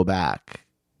thing may go back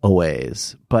a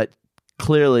ways, but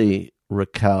clearly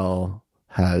Raquel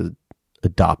has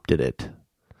adopted it.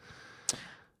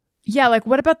 Yeah,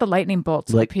 what about the lightning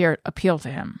bolts appeal to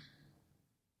him?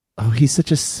 Oh, he's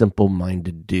such a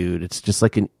simple-minded dude. It's just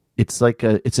it's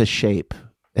a shape,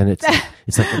 and it's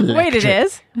like electric. Wait, it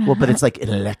is? Well, but it's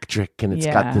electric, and it's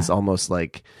got this almost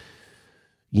glam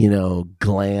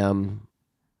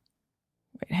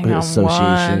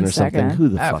association or something. Who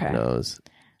the fuck knows?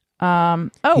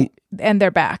 And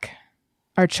they're back.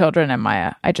 Our children and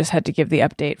Maya. I just had to give the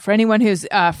update for anyone who's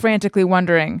frantically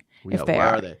wondering if they are.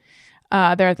 Where are they?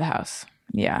 They're at the house.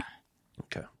 Yeah.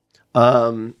 Okay.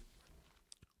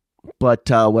 But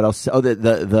what else? Oh,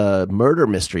 the murder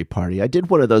mystery party. I did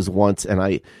one of those once,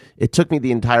 and it took me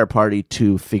the entire party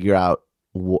to figure out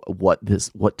what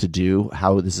to do,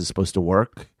 how this is supposed to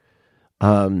work.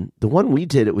 The one we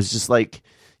did, it was just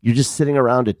you're just sitting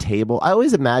around a table. I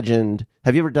always imagined.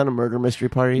 Have you ever done a murder mystery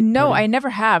party? No, I never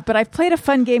have. But I've played a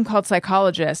fun game called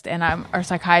Psychologist, and I'm a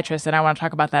psychiatrist, and I want to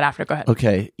talk about that after. Go ahead.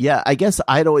 Okay. Yeah, I guess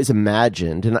I'd always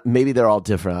imagined, and maybe they're all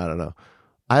different. I don't know.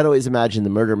 I'd always imagined the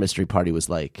murder mystery party was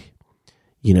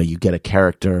you get a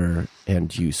character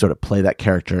and you sort of play that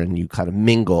character and you kind of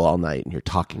mingle all night and you're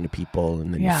talking to people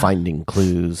and then you're finding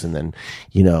clues and then,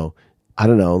 I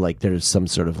don't know, there's some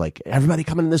sort of everybody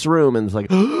come in this room and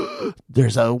it's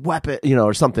there's a weapon,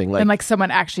 or something and someone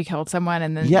actually killed someone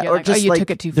and then or just you took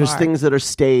it too far. There's things that are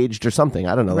staged or something.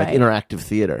 I don't know, interactive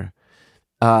theater.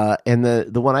 And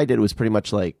the one I did was pretty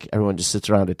much everyone just sits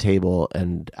around a table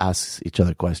and asks each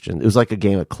other questions. It was like a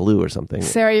game of Clue or something.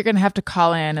 Sarah, you're going to have to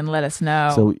call in and let us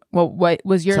know. So, what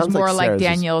was yours more like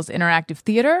Daniel's interactive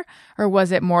theater, or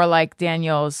was it more like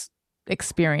Daniel's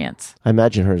experience? I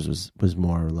imagine hers was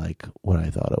more like what I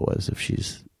thought it was. If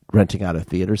she's renting out a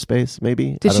theater space,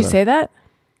 maybe. Did she say that?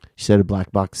 She said a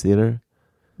black box theater.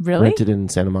 Really? Rented in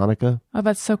Santa Monica. Oh,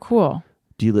 that's so cool.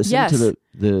 Do you listen to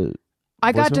the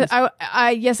I got to.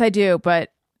 Yes, I do.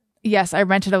 But yes, I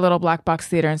rented a little black box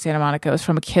theater in Santa Monica. It was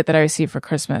from a kit that I received for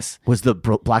Christmas. Was the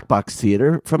black box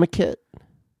theater from a kit?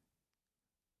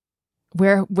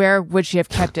 Where would she have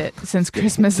kept it since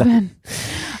Christmas then?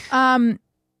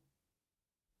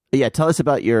 Yeah, tell us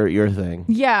about your thing.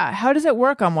 Yeah, how does it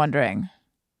work? I'm wondering.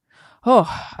 Oh,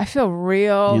 I feel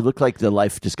real. You look like the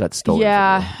life just got stolen.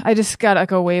 Yeah, I just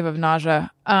got a wave of nausea.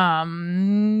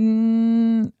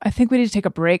 I think we need to take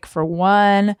a break for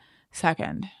 1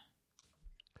 second.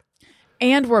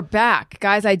 And we're back.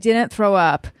 Guys, I didn't throw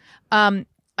up. I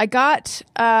got,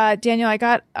 Daniel,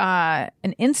 an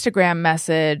Instagram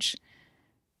message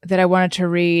that I wanted to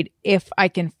read if I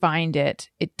can find it.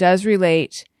 It does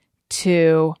relate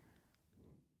to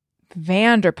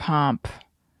Vanderpump.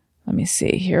 Let me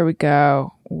see. Here we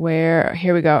go.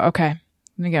 Here we go. Okay. Let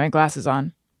me get my glasses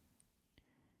on.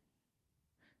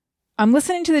 This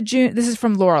is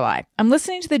from Lorelai. I'm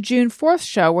listening to the June 4th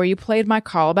show where you played my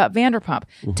call about Vanderpump.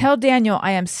 Mm-hmm. Tell Daniel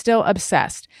I am still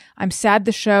obsessed. I'm sad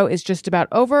the show is just about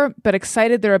over, but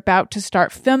excited they're about to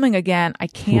start filming again. I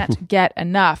can't get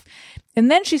enough.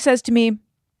 And then she says to me,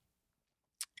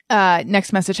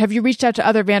 Next message. Have you reached out to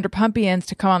other Vanderpumpians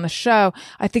to come on the show?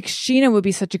 I think Sheena would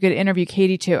be such a good interview.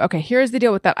 Katie too. Okay, here's the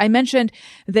deal with that. I mentioned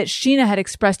that Sheena had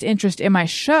expressed interest in my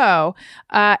show,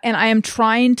 and I am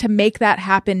trying to make that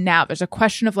happen now. There's a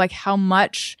question of like how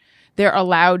much they're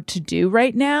allowed to do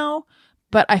right now,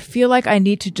 but I feel like I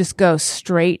need to just go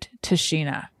straight to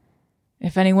Sheena.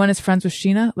 If anyone is friends with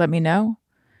Sheena, let me know.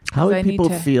 How would people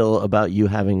feel about you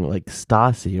having like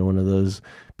Stassi or one of those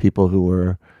people who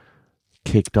were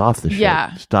kicked off the show?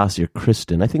 Yeah. Stassi or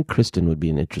Kristen. I think Kristen would be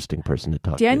an interesting person to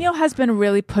talk to. Daniel has been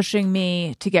really pushing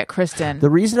me to get Kristen. The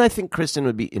reason I think Kristen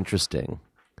would be interesting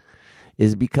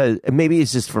is because, and maybe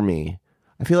it's just for me,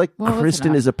 I feel like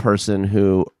Kristen is a person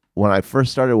who, when I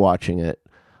first started watching it,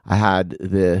 I had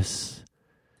this,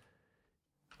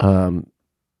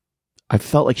 I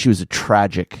felt like she was a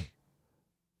tragic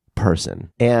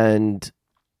person. And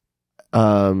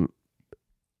I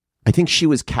think she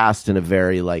was cast in a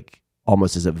very like,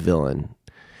 almost as a villain.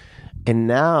 And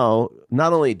now,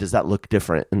 not only does that look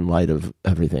different in light of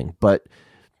everything, but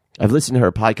I've listened to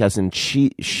her podcast, and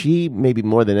she maybe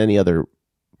more than any other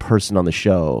person on the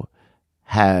show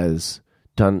has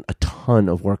done a ton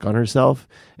of work on herself.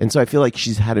 And so I feel like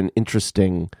she's had an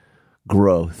interesting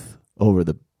growth over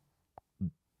the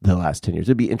last 10 years.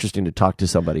 It'd be interesting to talk to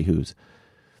somebody who's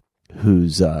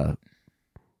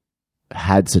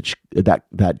had such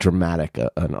that dramatic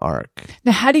an arc.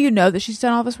 Now, how do you know that she's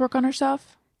done all this work on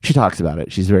herself? She talks about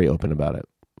it. She's very open about it.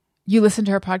 You listen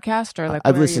to her podcast, or like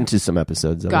I've listened to some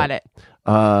episodes of it. Got it.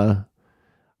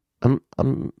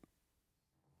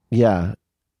 Yeah.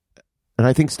 And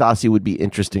I think Stassi would be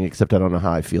interesting, except I don't know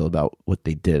how I feel about what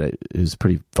they did. It was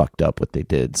pretty fucked up what they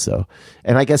did. So,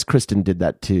 and I guess Kristen did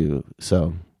that too.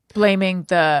 So blaming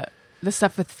the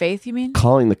stuff with Faith, you mean?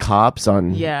 Calling the cops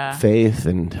on Faith,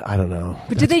 and I don't know.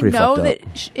 But did they know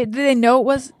that? Did they know it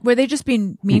was? Were they just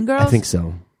being mean girls? I think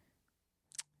so.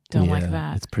 Don't like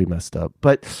that. It's pretty messed up.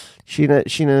 But she's an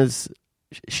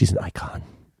icon.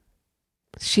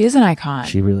 She is an icon.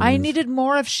 She really I is. needed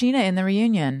more of Sheena in the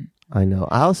reunion. I know.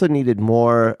 I also needed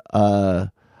more. I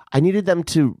needed them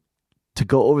to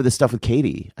go over the stuff with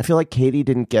Katie. I feel like Katie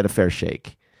didn't get a fair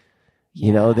shake. Yeah.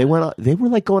 You know, they were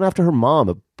like going after her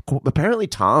mom. Apparently,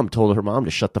 Tom told her mom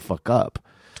to shut the fuck up.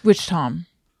 Which Tom?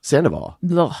 Sandoval.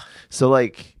 Ugh. So,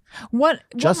 like, what?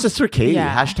 Justice for Katie.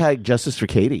 Yeah. Hashtag Justice for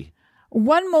Katie.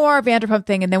 One more Vanderpump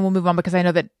thing, and then we'll move on, because I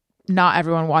know that not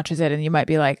everyone watches it, and you might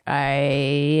be like, I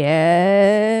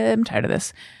am tired of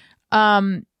this.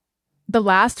 The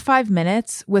last 5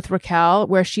 minutes with Raquel,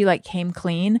 where she like came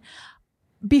clean.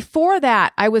 Before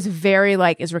that, I was very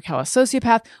like, is Raquel a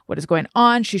sociopath? What is going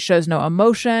on? She shows no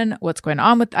emotion. What's going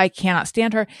on I cannot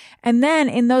stand her. And then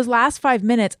in those last 5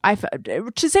 minutes,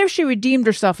 to say she redeemed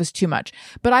herself is too much,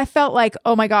 but I felt like,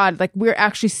 oh my God, like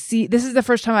this is the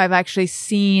first time I've actually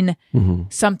seen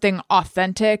something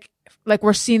authentic. Like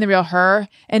we're seeing the real her,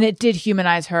 and it did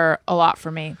humanize her a lot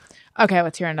for me. Okay,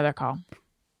 let's hear another call.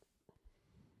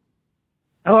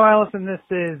 Hello, Alison. This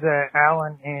is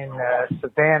Alan in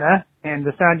Savannah, and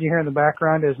the sound you hear in the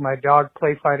background is my dog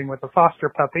play fighting with a foster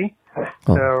puppy.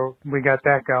 So we got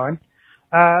that going.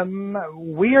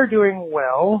 We are doing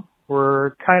well.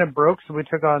 We're kind of broke, so we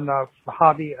took on the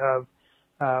hobby of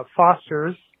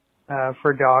fosters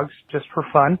for dogs just for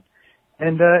fun,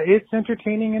 and it's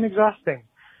entertaining and exhausting.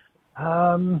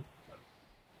 And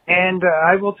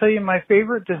I will tell you, my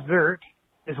favorite dessert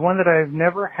is one that I've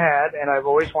never had and I've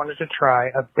always wanted to try,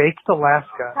 a baked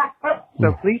Alaska.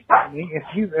 So please tell me if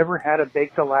you've ever had a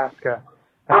baked Alaska.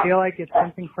 I feel like it's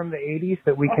something from the 80s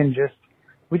that we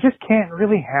just can't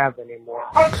really have anymore.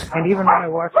 And even when I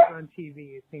watched it on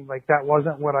TV, it seemed like that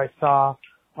wasn't what I saw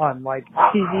on like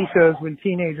TV shows when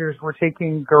teenagers were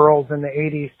taking girls in the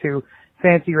 80s to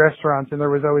fancy restaurants, and there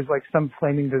was always like some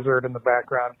flaming dessert in the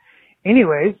background.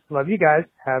 Anyways, love you guys.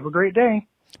 Have a great day.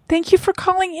 Thank you for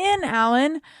calling in,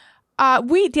 Alan.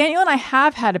 Daniel and I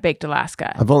have had a baked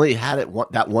Alaska. I've only had it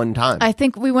that one time. I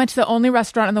think we went to the only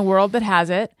restaurant in the world that has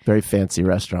it. Very fancy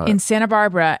restaurant. In Santa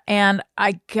Barbara. And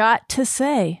I got to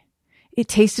say, it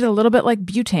tasted a little bit like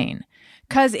butane.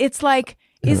 Because it's like,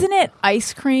 isn't it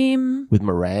ice cream? With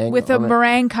meringue? With a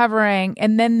meringue covering,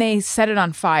 and then they set it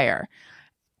on fire.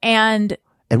 And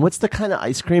what's the kind of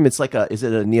ice cream? It's like is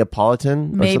it a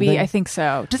Neapolitan or maybe, something? I think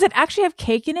so. Does it actually have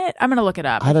cake in it? I'm going to look it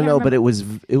up. I don't know, but it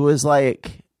was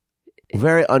like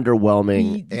very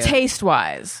underwhelming.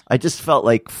 Taste-wise. I just felt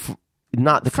like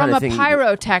not the kind of thing. From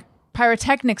a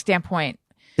pyrotechnic standpoint.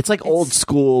 It's like old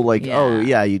school, like, oh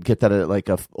yeah, you'd get that at like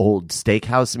a old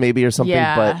steakhouse maybe or something.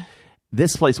 Yeah. But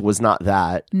this place was not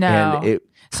that. No. And it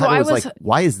kind of was like,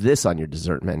 why is this on your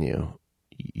dessert menu?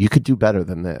 You could do better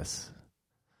than this.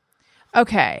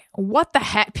 Okay, what the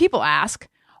heck? People ask,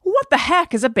 what the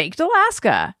heck is a baked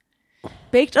Alaska?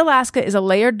 Baked Alaska is a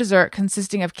layered dessert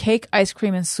consisting of cake, ice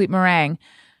cream, and sweet meringue.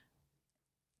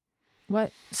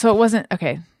 What? So it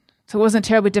wasn't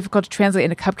terribly difficult to translate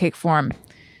into cupcake form.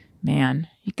 Man,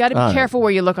 you got to be careful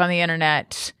where you look on the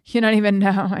internet. You don't even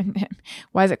know.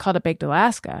 Why is it called a baked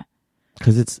Alaska?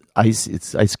 Because it's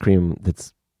ice cream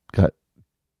that's got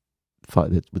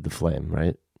with the flame,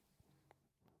 right?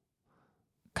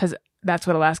 Because that's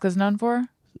what Alaska's known for?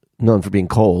 Known for being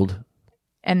cold.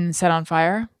 And set on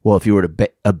fire? Well, if you were to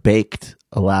a baked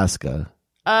Alaska.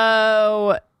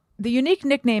 Oh, the unique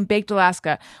nickname Baked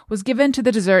Alaska was given to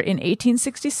the dessert in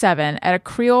 1867 at a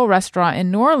Creole restaurant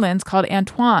in New Orleans called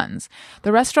Antoine's.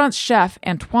 The restaurant's chef,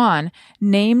 Antoine,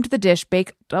 named the dish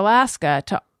Baked Alaska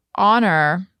to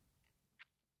honor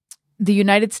the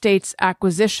United States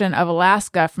acquisition of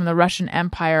Alaska from the Russian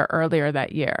Empire earlier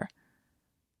that year.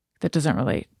 That doesn't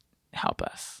really help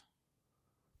us.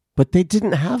 But they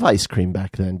didn't have ice cream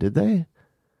back then, did they?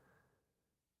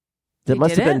 That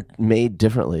must have been made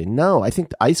differently. No, I think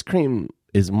the ice cream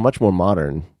is much more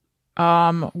modern.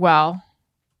 Well,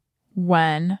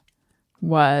 when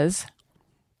was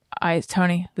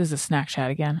Tony, this is a snack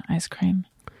chat again. Ice cream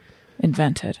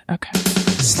invented. Okay.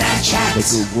 Snack chat. Like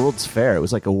a World's Fair. It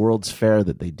was like a World's Fair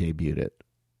that they debuted it.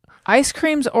 Ice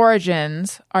cream's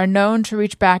origins are known to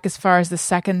reach back as far as the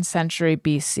 2nd century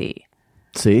BC.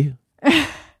 See?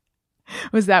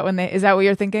 Is that what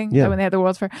you're thinking? Yeah. Is that when they had the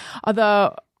World's Fair?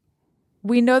 Although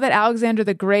we know that Alexander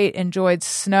the Great enjoyed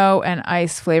snow and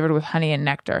ice flavored with honey and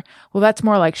nectar. Well, that's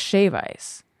more like shave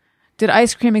ice. Did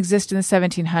ice cream exist in the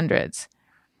 1700s?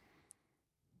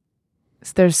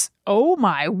 Oh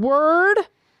my word!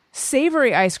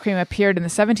 Savory ice cream appeared in the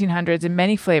 1700s in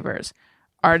many flavors.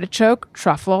 Artichoke,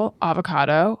 truffle,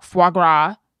 avocado, foie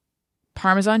gras,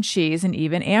 Parmesan cheese, and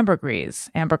even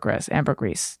ambergris. Do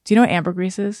you know what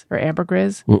ambergris is? Or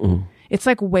ambergris? Mm-mm. It's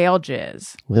like whale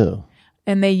jizz. Ew.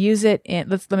 And they use it in,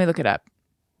 let me look it up.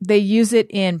 They use it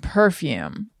in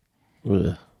perfume.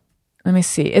 Ugh. Let me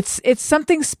see. It's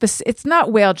something specific. It's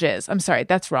not whale jizz. I'm sorry.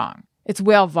 That's wrong. It's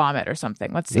whale vomit or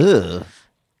something. Let's see.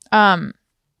 Ugh.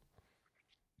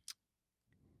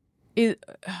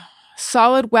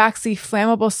 Solid, waxy,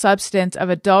 flammable substance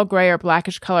of a dull gray or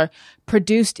blackish color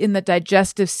produced in the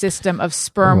digestive system of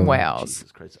sperm whales.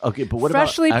 Jesus Christ. Okay, but what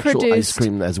Freshly about actual produced ice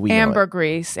cream as we know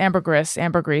it?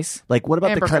 Ambergris. Like, what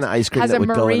about the kind of ice cream that would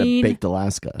go in a baked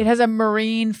Alaska? It has a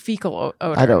marine fecal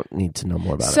odor. I don't need to know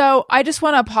more about it. So I just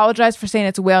want to apologize for saying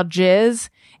it's whale jizz.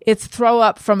 It's throw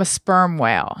up from a sperm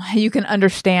whale. You can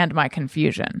understand my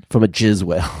confusion. From a jizz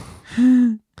whale.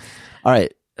 All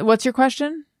right. What's your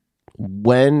question?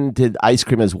 When did ice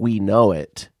cream as we know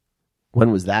it,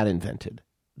 when was that invented?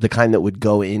 The kind that would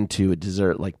go into a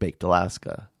dessert like baked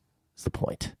Alaska is the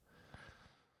point.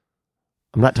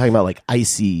 I'm not talking about like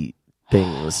icy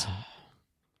things.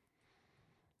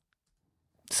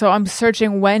 So I'm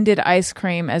searching when did ice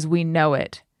cream as we know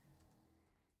it?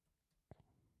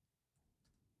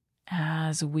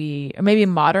 Maybe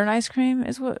modern ice cream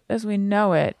is what as we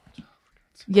know it.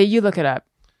 Yeah, you look it up.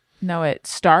 Know it.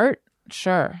 Start?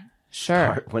 Sure.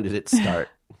 When did it start?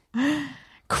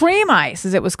 Cream ice,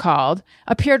 as it was called,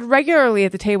 appeared regularly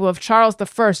at the table of Charles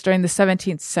I during the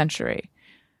 17th century.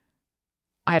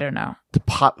 I don't know.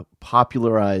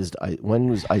 Popularized. When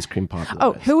was ice cream popularized?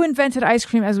 Oh, who invented ice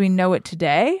cream as we know it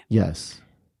today? Yes.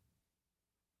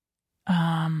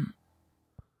 Well,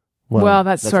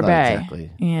 that's sorbet. Not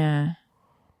exactly. Yeah.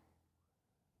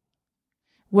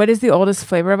 What is the oldest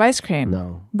flavor of ice cream?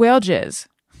 No. Whale jizz.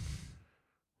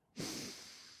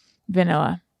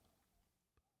 Vanilla.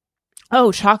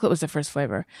 Oh, chocolate was the first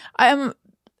flavor.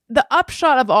 The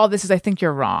upshot of all this is I think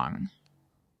you're wrong.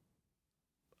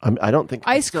 I don't think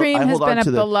ice cream has been a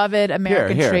beloved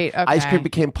American treat. Okay. Ice cream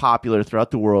became popular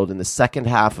throughout the world in the second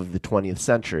half of the 20th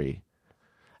century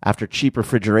after cheap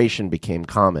refrigeration became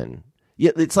common.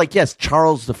 Yeah, it's like, yes,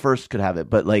 Charles I could have it,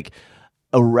 but like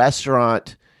a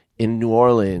restaurant in New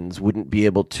Orleans wouldn't be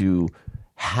able to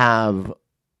have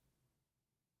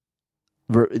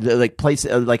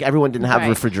like everyone didn't have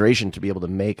refrigeration to be able to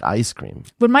make ice cream.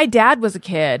 When my dad was a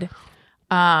kid,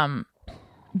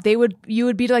 you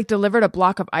would be like delivered a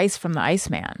block of ice from the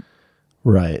Iceman.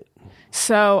 Right.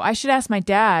 So I should ask my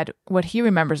dad what he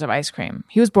remembers of ice cream.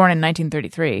 He was born in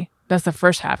 1933. That's the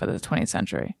first half of the 20th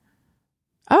century.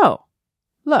 Oh,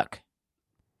 look.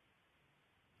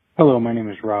 Hello, my name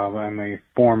is Rob. I'm a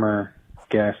former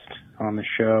guest on the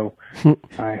show.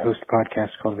 I host a podcast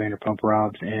called Vanderpump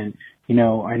Robs, and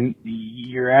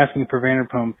you're asking for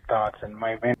Vanderpump thoughts, and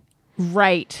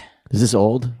Right. Is this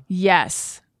old?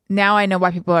 Yes. now I know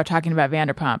why people are talking about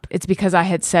Vanderpump. It's because I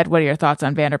had said, what are your thoughts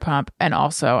on Vanderpump? And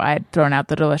also I had thrown out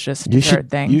the delicious dessert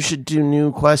thing. You should do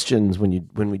new questions when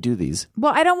we do these.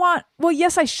 Well,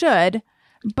 yes, I should.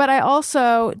 But I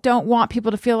also don't want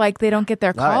people to feel like they don't get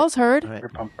their calls heard.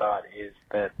 Vanderpump thought is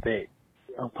that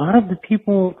a lot of the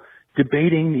people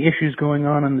debating the issues going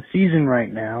on in the season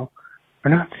right now are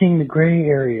not seeing the gray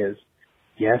areas.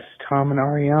 Yes, Tom and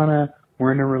Ariana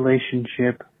were in a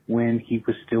relationship when he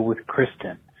was still with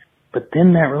Kristen. But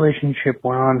then that relationship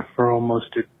went on for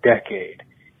almost a decade,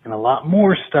 and a lot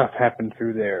more stuff happened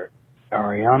through there.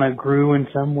 Ariana grew in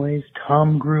some ways,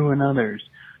 Tom grew in others.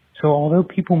 So although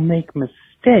people make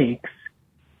mistakes,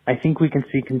 I think we can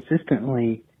see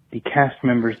consistently the cast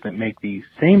members that make these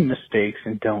same mistakes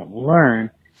and don't learn,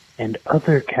 and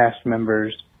other cast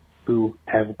members who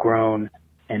have grown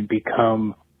and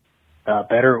become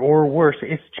better or worse.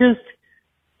 It's just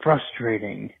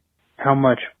frustrating how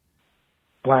much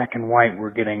black and white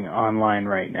we're getting online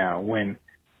right now when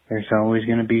there's always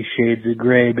going to be shades of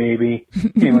gray, baby.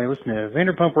 Anyway, listen to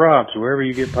Vanderpump Robs, wherever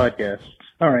you get podcasts.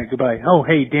 All right, goodbye. Oh,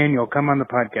 hey, Daniel, come on the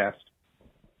podcast.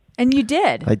 And you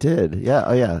did. I did. Yeah.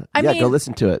 Oh, yeah. I mean, go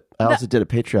listen to it. I also did a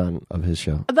Patreon of his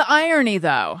show. The irony,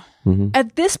 though,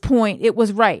 at this point, it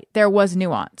was right. There was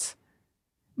nuance.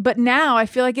 But now I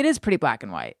feel like it is pretty black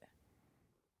and white.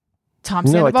 Tom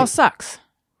Sandoval sucks.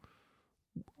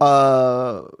 Yeah,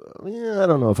 I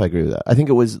don't know if I agree with that. I think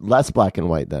it was less black and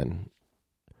white then.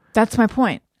 That's my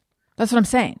point. That's what I'm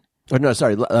saying. Or no,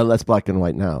 sorry, less black and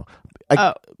white now.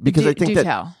 Because I think that.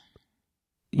 Tell.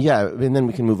 Yeah, and then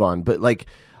we can move on. But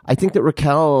I think that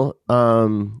Raquel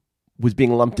was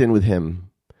being lumped in with him,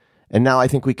 and now I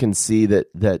think we can see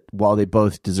that while they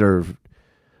both deserve,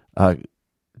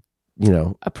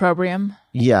 opprobrium.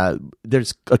 Yeah,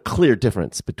 there's a clear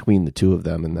difference between the two of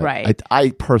them, and that right. I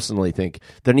personally think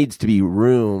there needs to be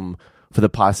room for the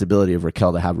possibility of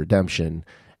Raquel to have redemption,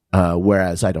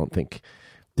 whereas I don't think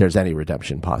there's any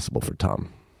redemption possible for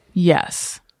Tom.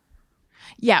 Yes.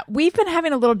 Yeah, we've been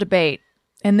having a little debate,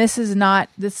 and this is not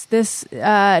this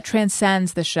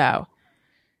transcends the show.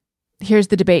 Here's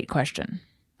the debate question.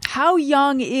 How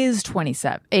young is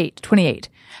 28?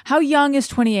 How young is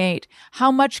 28?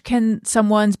 How much can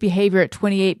someone's behavior at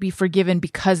 28 be forgiven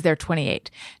because they're 28?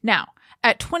 Now,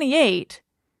 at 28,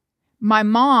 my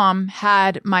mom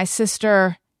had my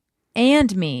sister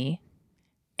and me,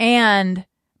 and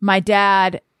my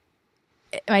dad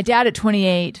at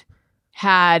 28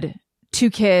 had 2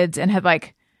 kids and had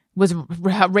was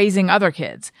raising other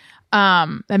kids.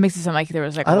 That makes it sound like there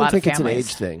was a lot of families. I don't think it's an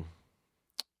age thing.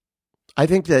 I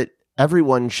think that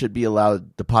everyone should be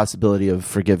allowed the possibility of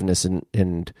forgiveness,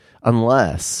 and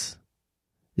unless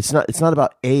it's not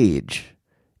about age.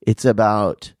 It's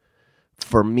about,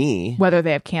 for me, whether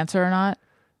they have cancer or not.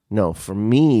 No, for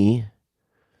me,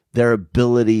 their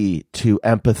ability to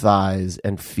empathize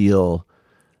and feel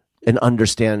and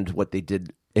understand what they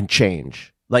did and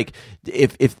change.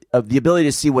 If the ability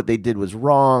to see what they did was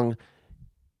wrong,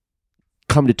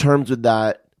 come to terms with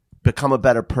that, become a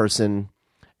better person,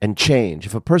 and change.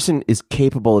 If a person is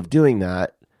capable of doing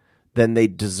that, then they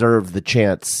deserve the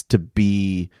chance to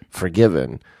be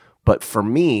forgiven. But for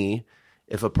me,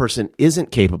 if a person isn't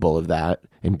capable of that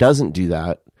and doesn't do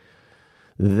that,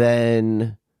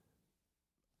 then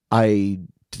I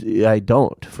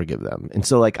don't forgive them. And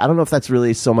so I don't know if that's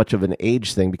really so much of an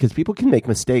age thing, because people can make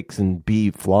mistakes and be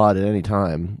flawed at any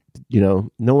time.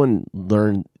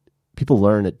 People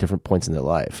learn at different points in their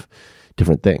life,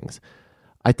 different things.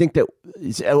 I think that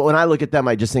when I look at them,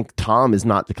 I just think Tom is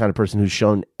not the kind of person who's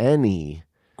shown any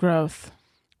growth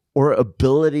or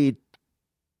ability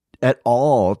at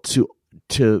all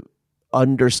to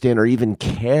understand or even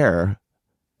care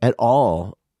at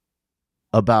all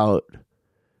about,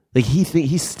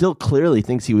 he still clearly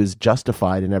thinks he was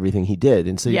justified in everything he did.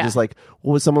 And so you're just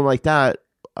with someone like that,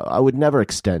 I would never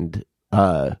extend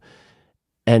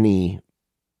any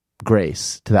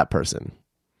grace to that person.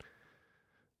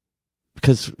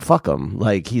 Because fuck him.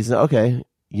 He's okay.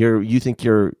 You think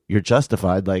you're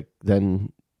justified,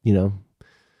 then,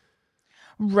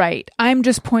 Right. I'm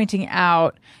just pointing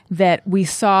out that we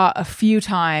saw a few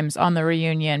times on the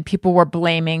reunion, people were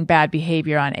blaming bad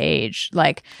behavior on age,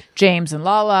 like James and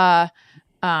Lala.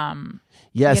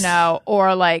 Yes.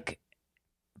 Or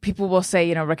people will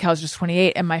say, Raquel's just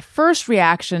 28. And my first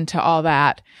reaction to all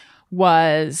that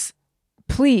was,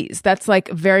 please, that's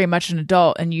very much an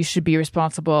adult, and you should be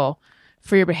responsible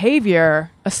for your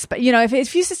behavior.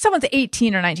 If you say someone's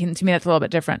 18 or 19, to me, that's a little bit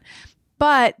different.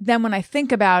 But then when I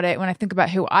think about it, when I think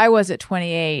about who I was at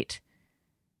 28,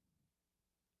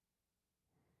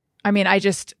 I mean, I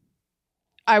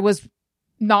was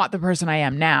not the person I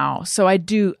am now. So I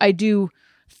do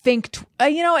think,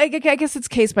 I guess it's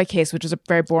case by case, which is a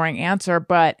very boring answer,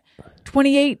 but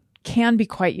 28 can be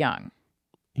quite young.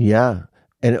 Yeah.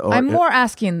 And I'm more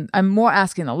asking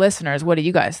the listeners, what do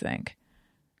you guys think?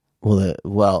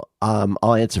 Well,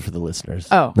 I'll answer for the listeners.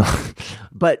 Oh.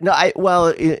 But no,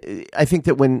 I think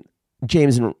that when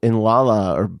James and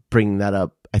Lala are bringing that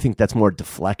up, I think that's more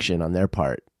deflection on their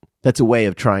part. That's a way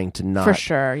of trying to not, for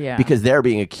sure, yeah, because they're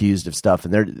being accused of stuff,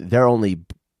 and they're only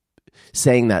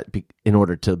saying that in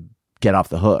order to get off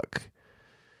the hook.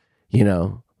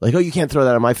 Like, oh, you can't throw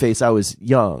that on my face. I was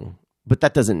young, but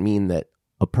that doesn't mean that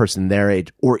a person their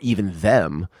age or even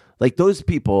them, like those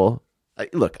people.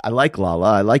 Look, I like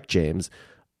Lala, I like James.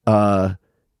 I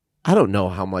don't know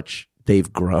how much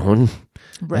they've grown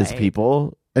as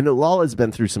people. I know Lala's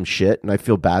been through some shit, and I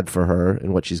feel bad for her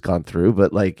and what she's gone through,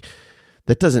 but like,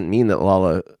 that doesn't mean that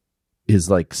Lala is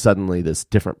like suddenly this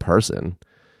different person.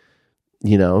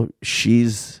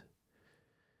 She's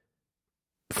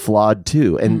flawed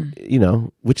too,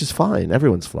 and which is fine.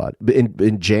 Everyone's flawed. But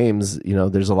in James,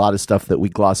 there's a lot of stuff that we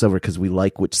gloss over because we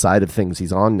like which side of things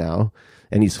he's on now,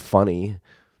 and he's funny,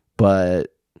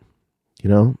 but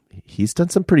he's done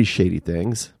some pretty shady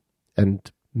things and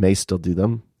may still do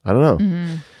them. I don't know.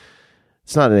 Mm-hmm.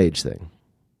 It's not an age thing.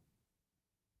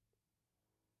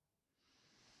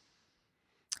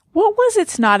 What was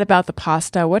It's Not About the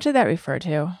Pasta? What did that refer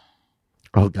to?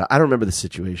 Oh God, I don't remember the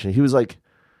situation. He was like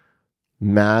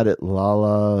mad at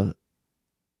Lala,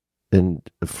 and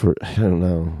I don't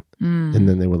know. And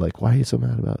then they were like, "Why are you so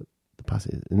mad about the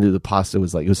pasta?" And the pasta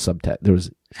was like, it was subtext. There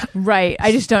was right.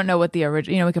 I just don't know what the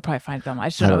original. We could probably find them. I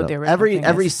just don't know what the original.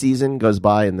 Every season goes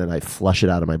by, and then I flush it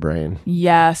out of my brain.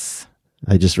 Yes,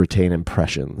 I just retain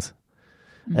impressions.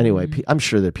 Anyway, I'm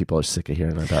sure that people are sick of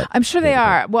hearing about. I'm sure they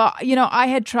are. Well, I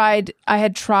had tried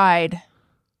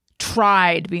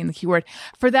being the key word,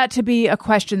 for that to be a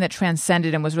question that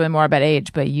transcended and was really more about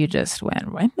age, but you just went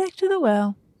right back to the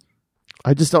well.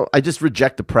 I just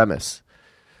reject the premise.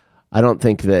 I don't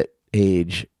think that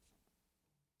age.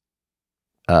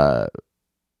 Just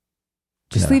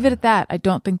leave it at that. I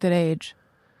don't think that age.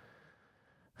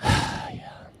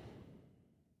 Yeah.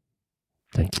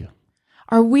 Thank you.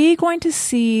 Are we going to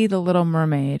see The Little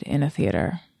Mermaid in a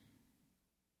theater?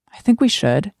 I think we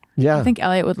should. Yeah. I think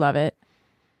Elliot would love it.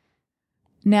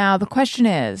 Now, the question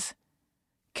is,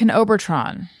 can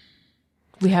Obertron,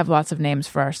 we have lots of names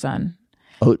for our son.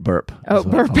 Oat Burp. Oat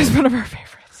Burp is one of our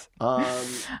favorites.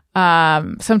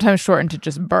 Sometimes shortened to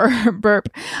just Burp.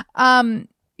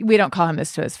 We don't call him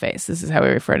this to his face. This is how we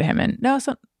refer to him.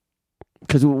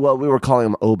 Because we were calling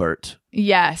him Obert.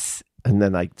 Yes. And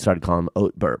then I started calling him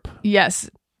Oat Burp. Yes.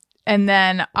 And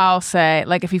then I'll say,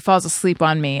 like, if he falls asleep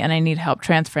on me and I need help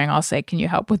transferring, I'll say, can you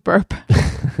help with Burp?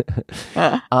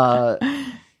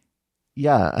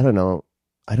 Yeah, I don't know.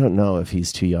 I don't know if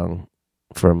he's too young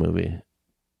for a movie.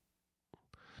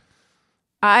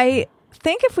 I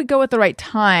think if we go at the right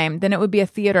time, then it would be a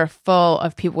theater full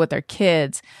of people with their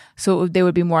kids. So they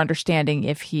would be more understanding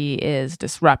if he is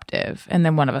disruptive. And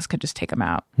then one of us could just take him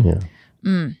out. Yeah.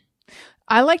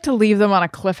 I like to leave them on a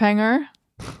cliffhanger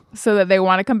so that they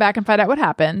want to come back and find out what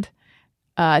happened.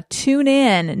 Tune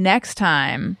in next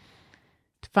time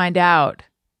to find out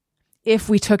if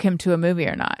we took him to a movie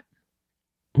or not.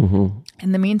 Mm-hmm.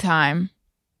 In the meantime,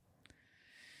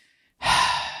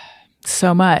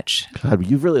 so much. God,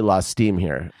 you've really lost steam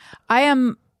here. I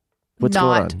am What's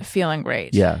not going on? feeling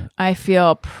great. Yeah. I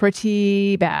feel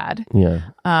pretty bad.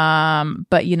 Yeah.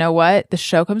 But you know what? The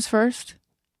show comes first.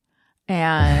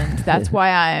 And that's why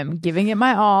I am giving it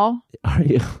my all. Are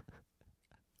you?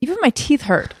 Even my teeth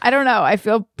hurt. I don't know. I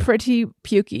feel pretty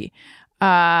pukey.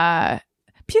 Pukey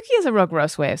is a real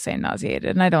gross way of saying nauseated,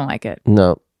 and I don't like it.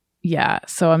 No. Yeah.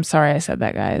 So I'm sorry I said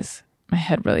that, guys. My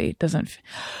head really doesn't.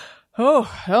 I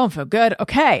don't feel good.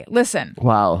 Okay. Listen.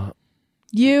 Wow.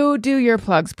 You do your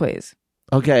plugs, please.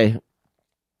 Okay.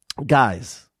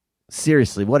 Guys,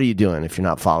 seriously, what are you doing if you're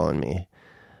not following me?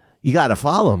 You got to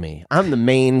follow me. I'm the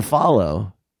main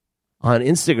follow on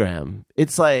Instagram.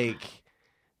 It's like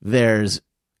I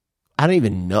don't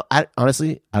even know.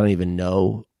 Honestly, I don't even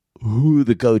know who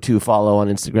the go-to follow on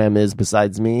Instagram is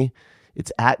besides me.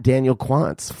 It's at Daniel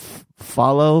Quantz.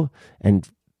 Follow and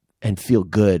feel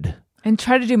good. And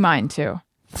try to do mine too.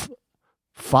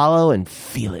 Follow and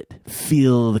feel it.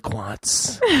 Feel the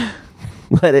Quantz.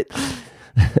 Let it.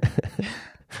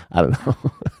 I don't know.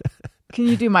 Can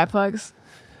you do my plugs?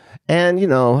 And, you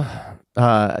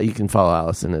can follow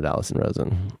Alison at Alison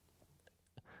Rosen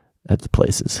at the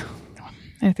places.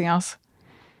 Anything else?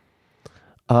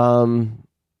 God,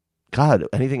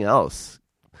 anything else?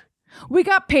 We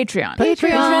got Patreon.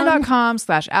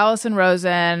 Patreon.com/Alison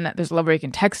Rosen. There's a level where you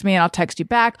can text me and I'll text you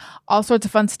back. All sorts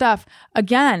of fun stuff.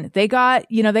 Again, they got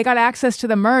access to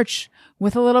the merch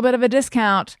with a little bit of a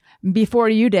discount before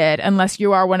you did, unless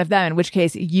you are one of them, in which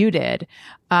case you did.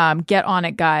 Get on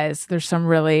it, guys. There's some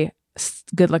really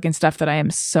good looking stuff that I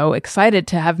am so excited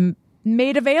to have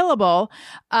made available.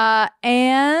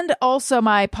 And also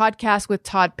my podcast with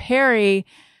Todd Perry,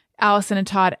 Alison and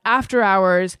Todd After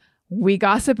Hours. We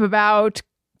gossip about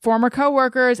former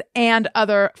coworkers and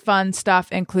other fun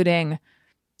stuff, including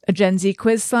a Gen Z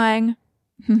quiz slang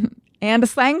and a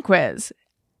slang quiz.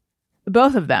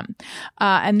 Both of them.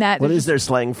 What is their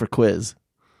slang for quiz?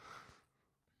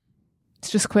 It's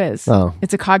just quiz. Oh.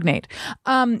 It's a cognate.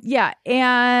 Yeah.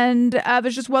 And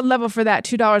there's just one level for that,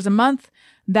 $2 a month.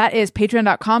 That is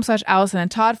patreon.com/Alison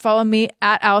and Todd. Follow me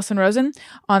at Alison Rosen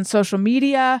on social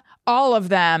media, all of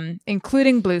them,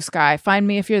 including Blue Sky. Find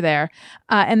me if you're there.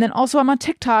 And then also I'm on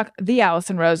TikTok, the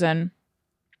Alison Rosen.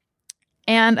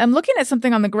 And I'm looking at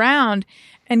something on the ground,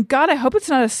 and God, I hope it's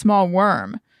not a small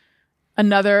worm.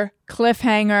 Another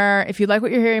cliffhanger. If you like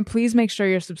what you're hearing, please make sure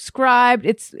you're subscribed.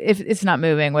 If it's not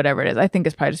moving, whatever it is. I think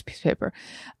it's probably just a piece of paper.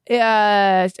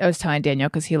 I was telling Daniel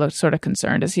because he looked sort of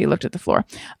concerned as he looked at the floor.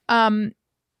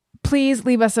 Please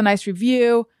leave us a nice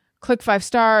review, click 5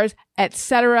 stars,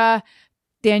 etc.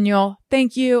 Daniel,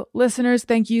 thank you. Listeners,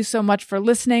 thank you so much for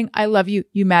listening. I love you.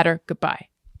 You matter. Goodbye.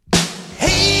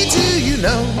 Hey, do you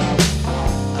know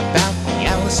about the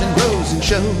Alison Rosen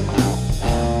Show?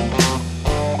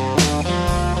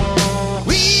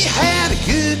 We had a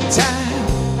good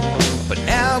time, but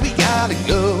now we gotta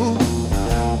go.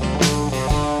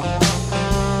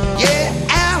 Yeah,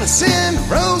 Alison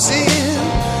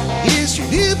Rosen is your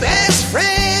new best friend.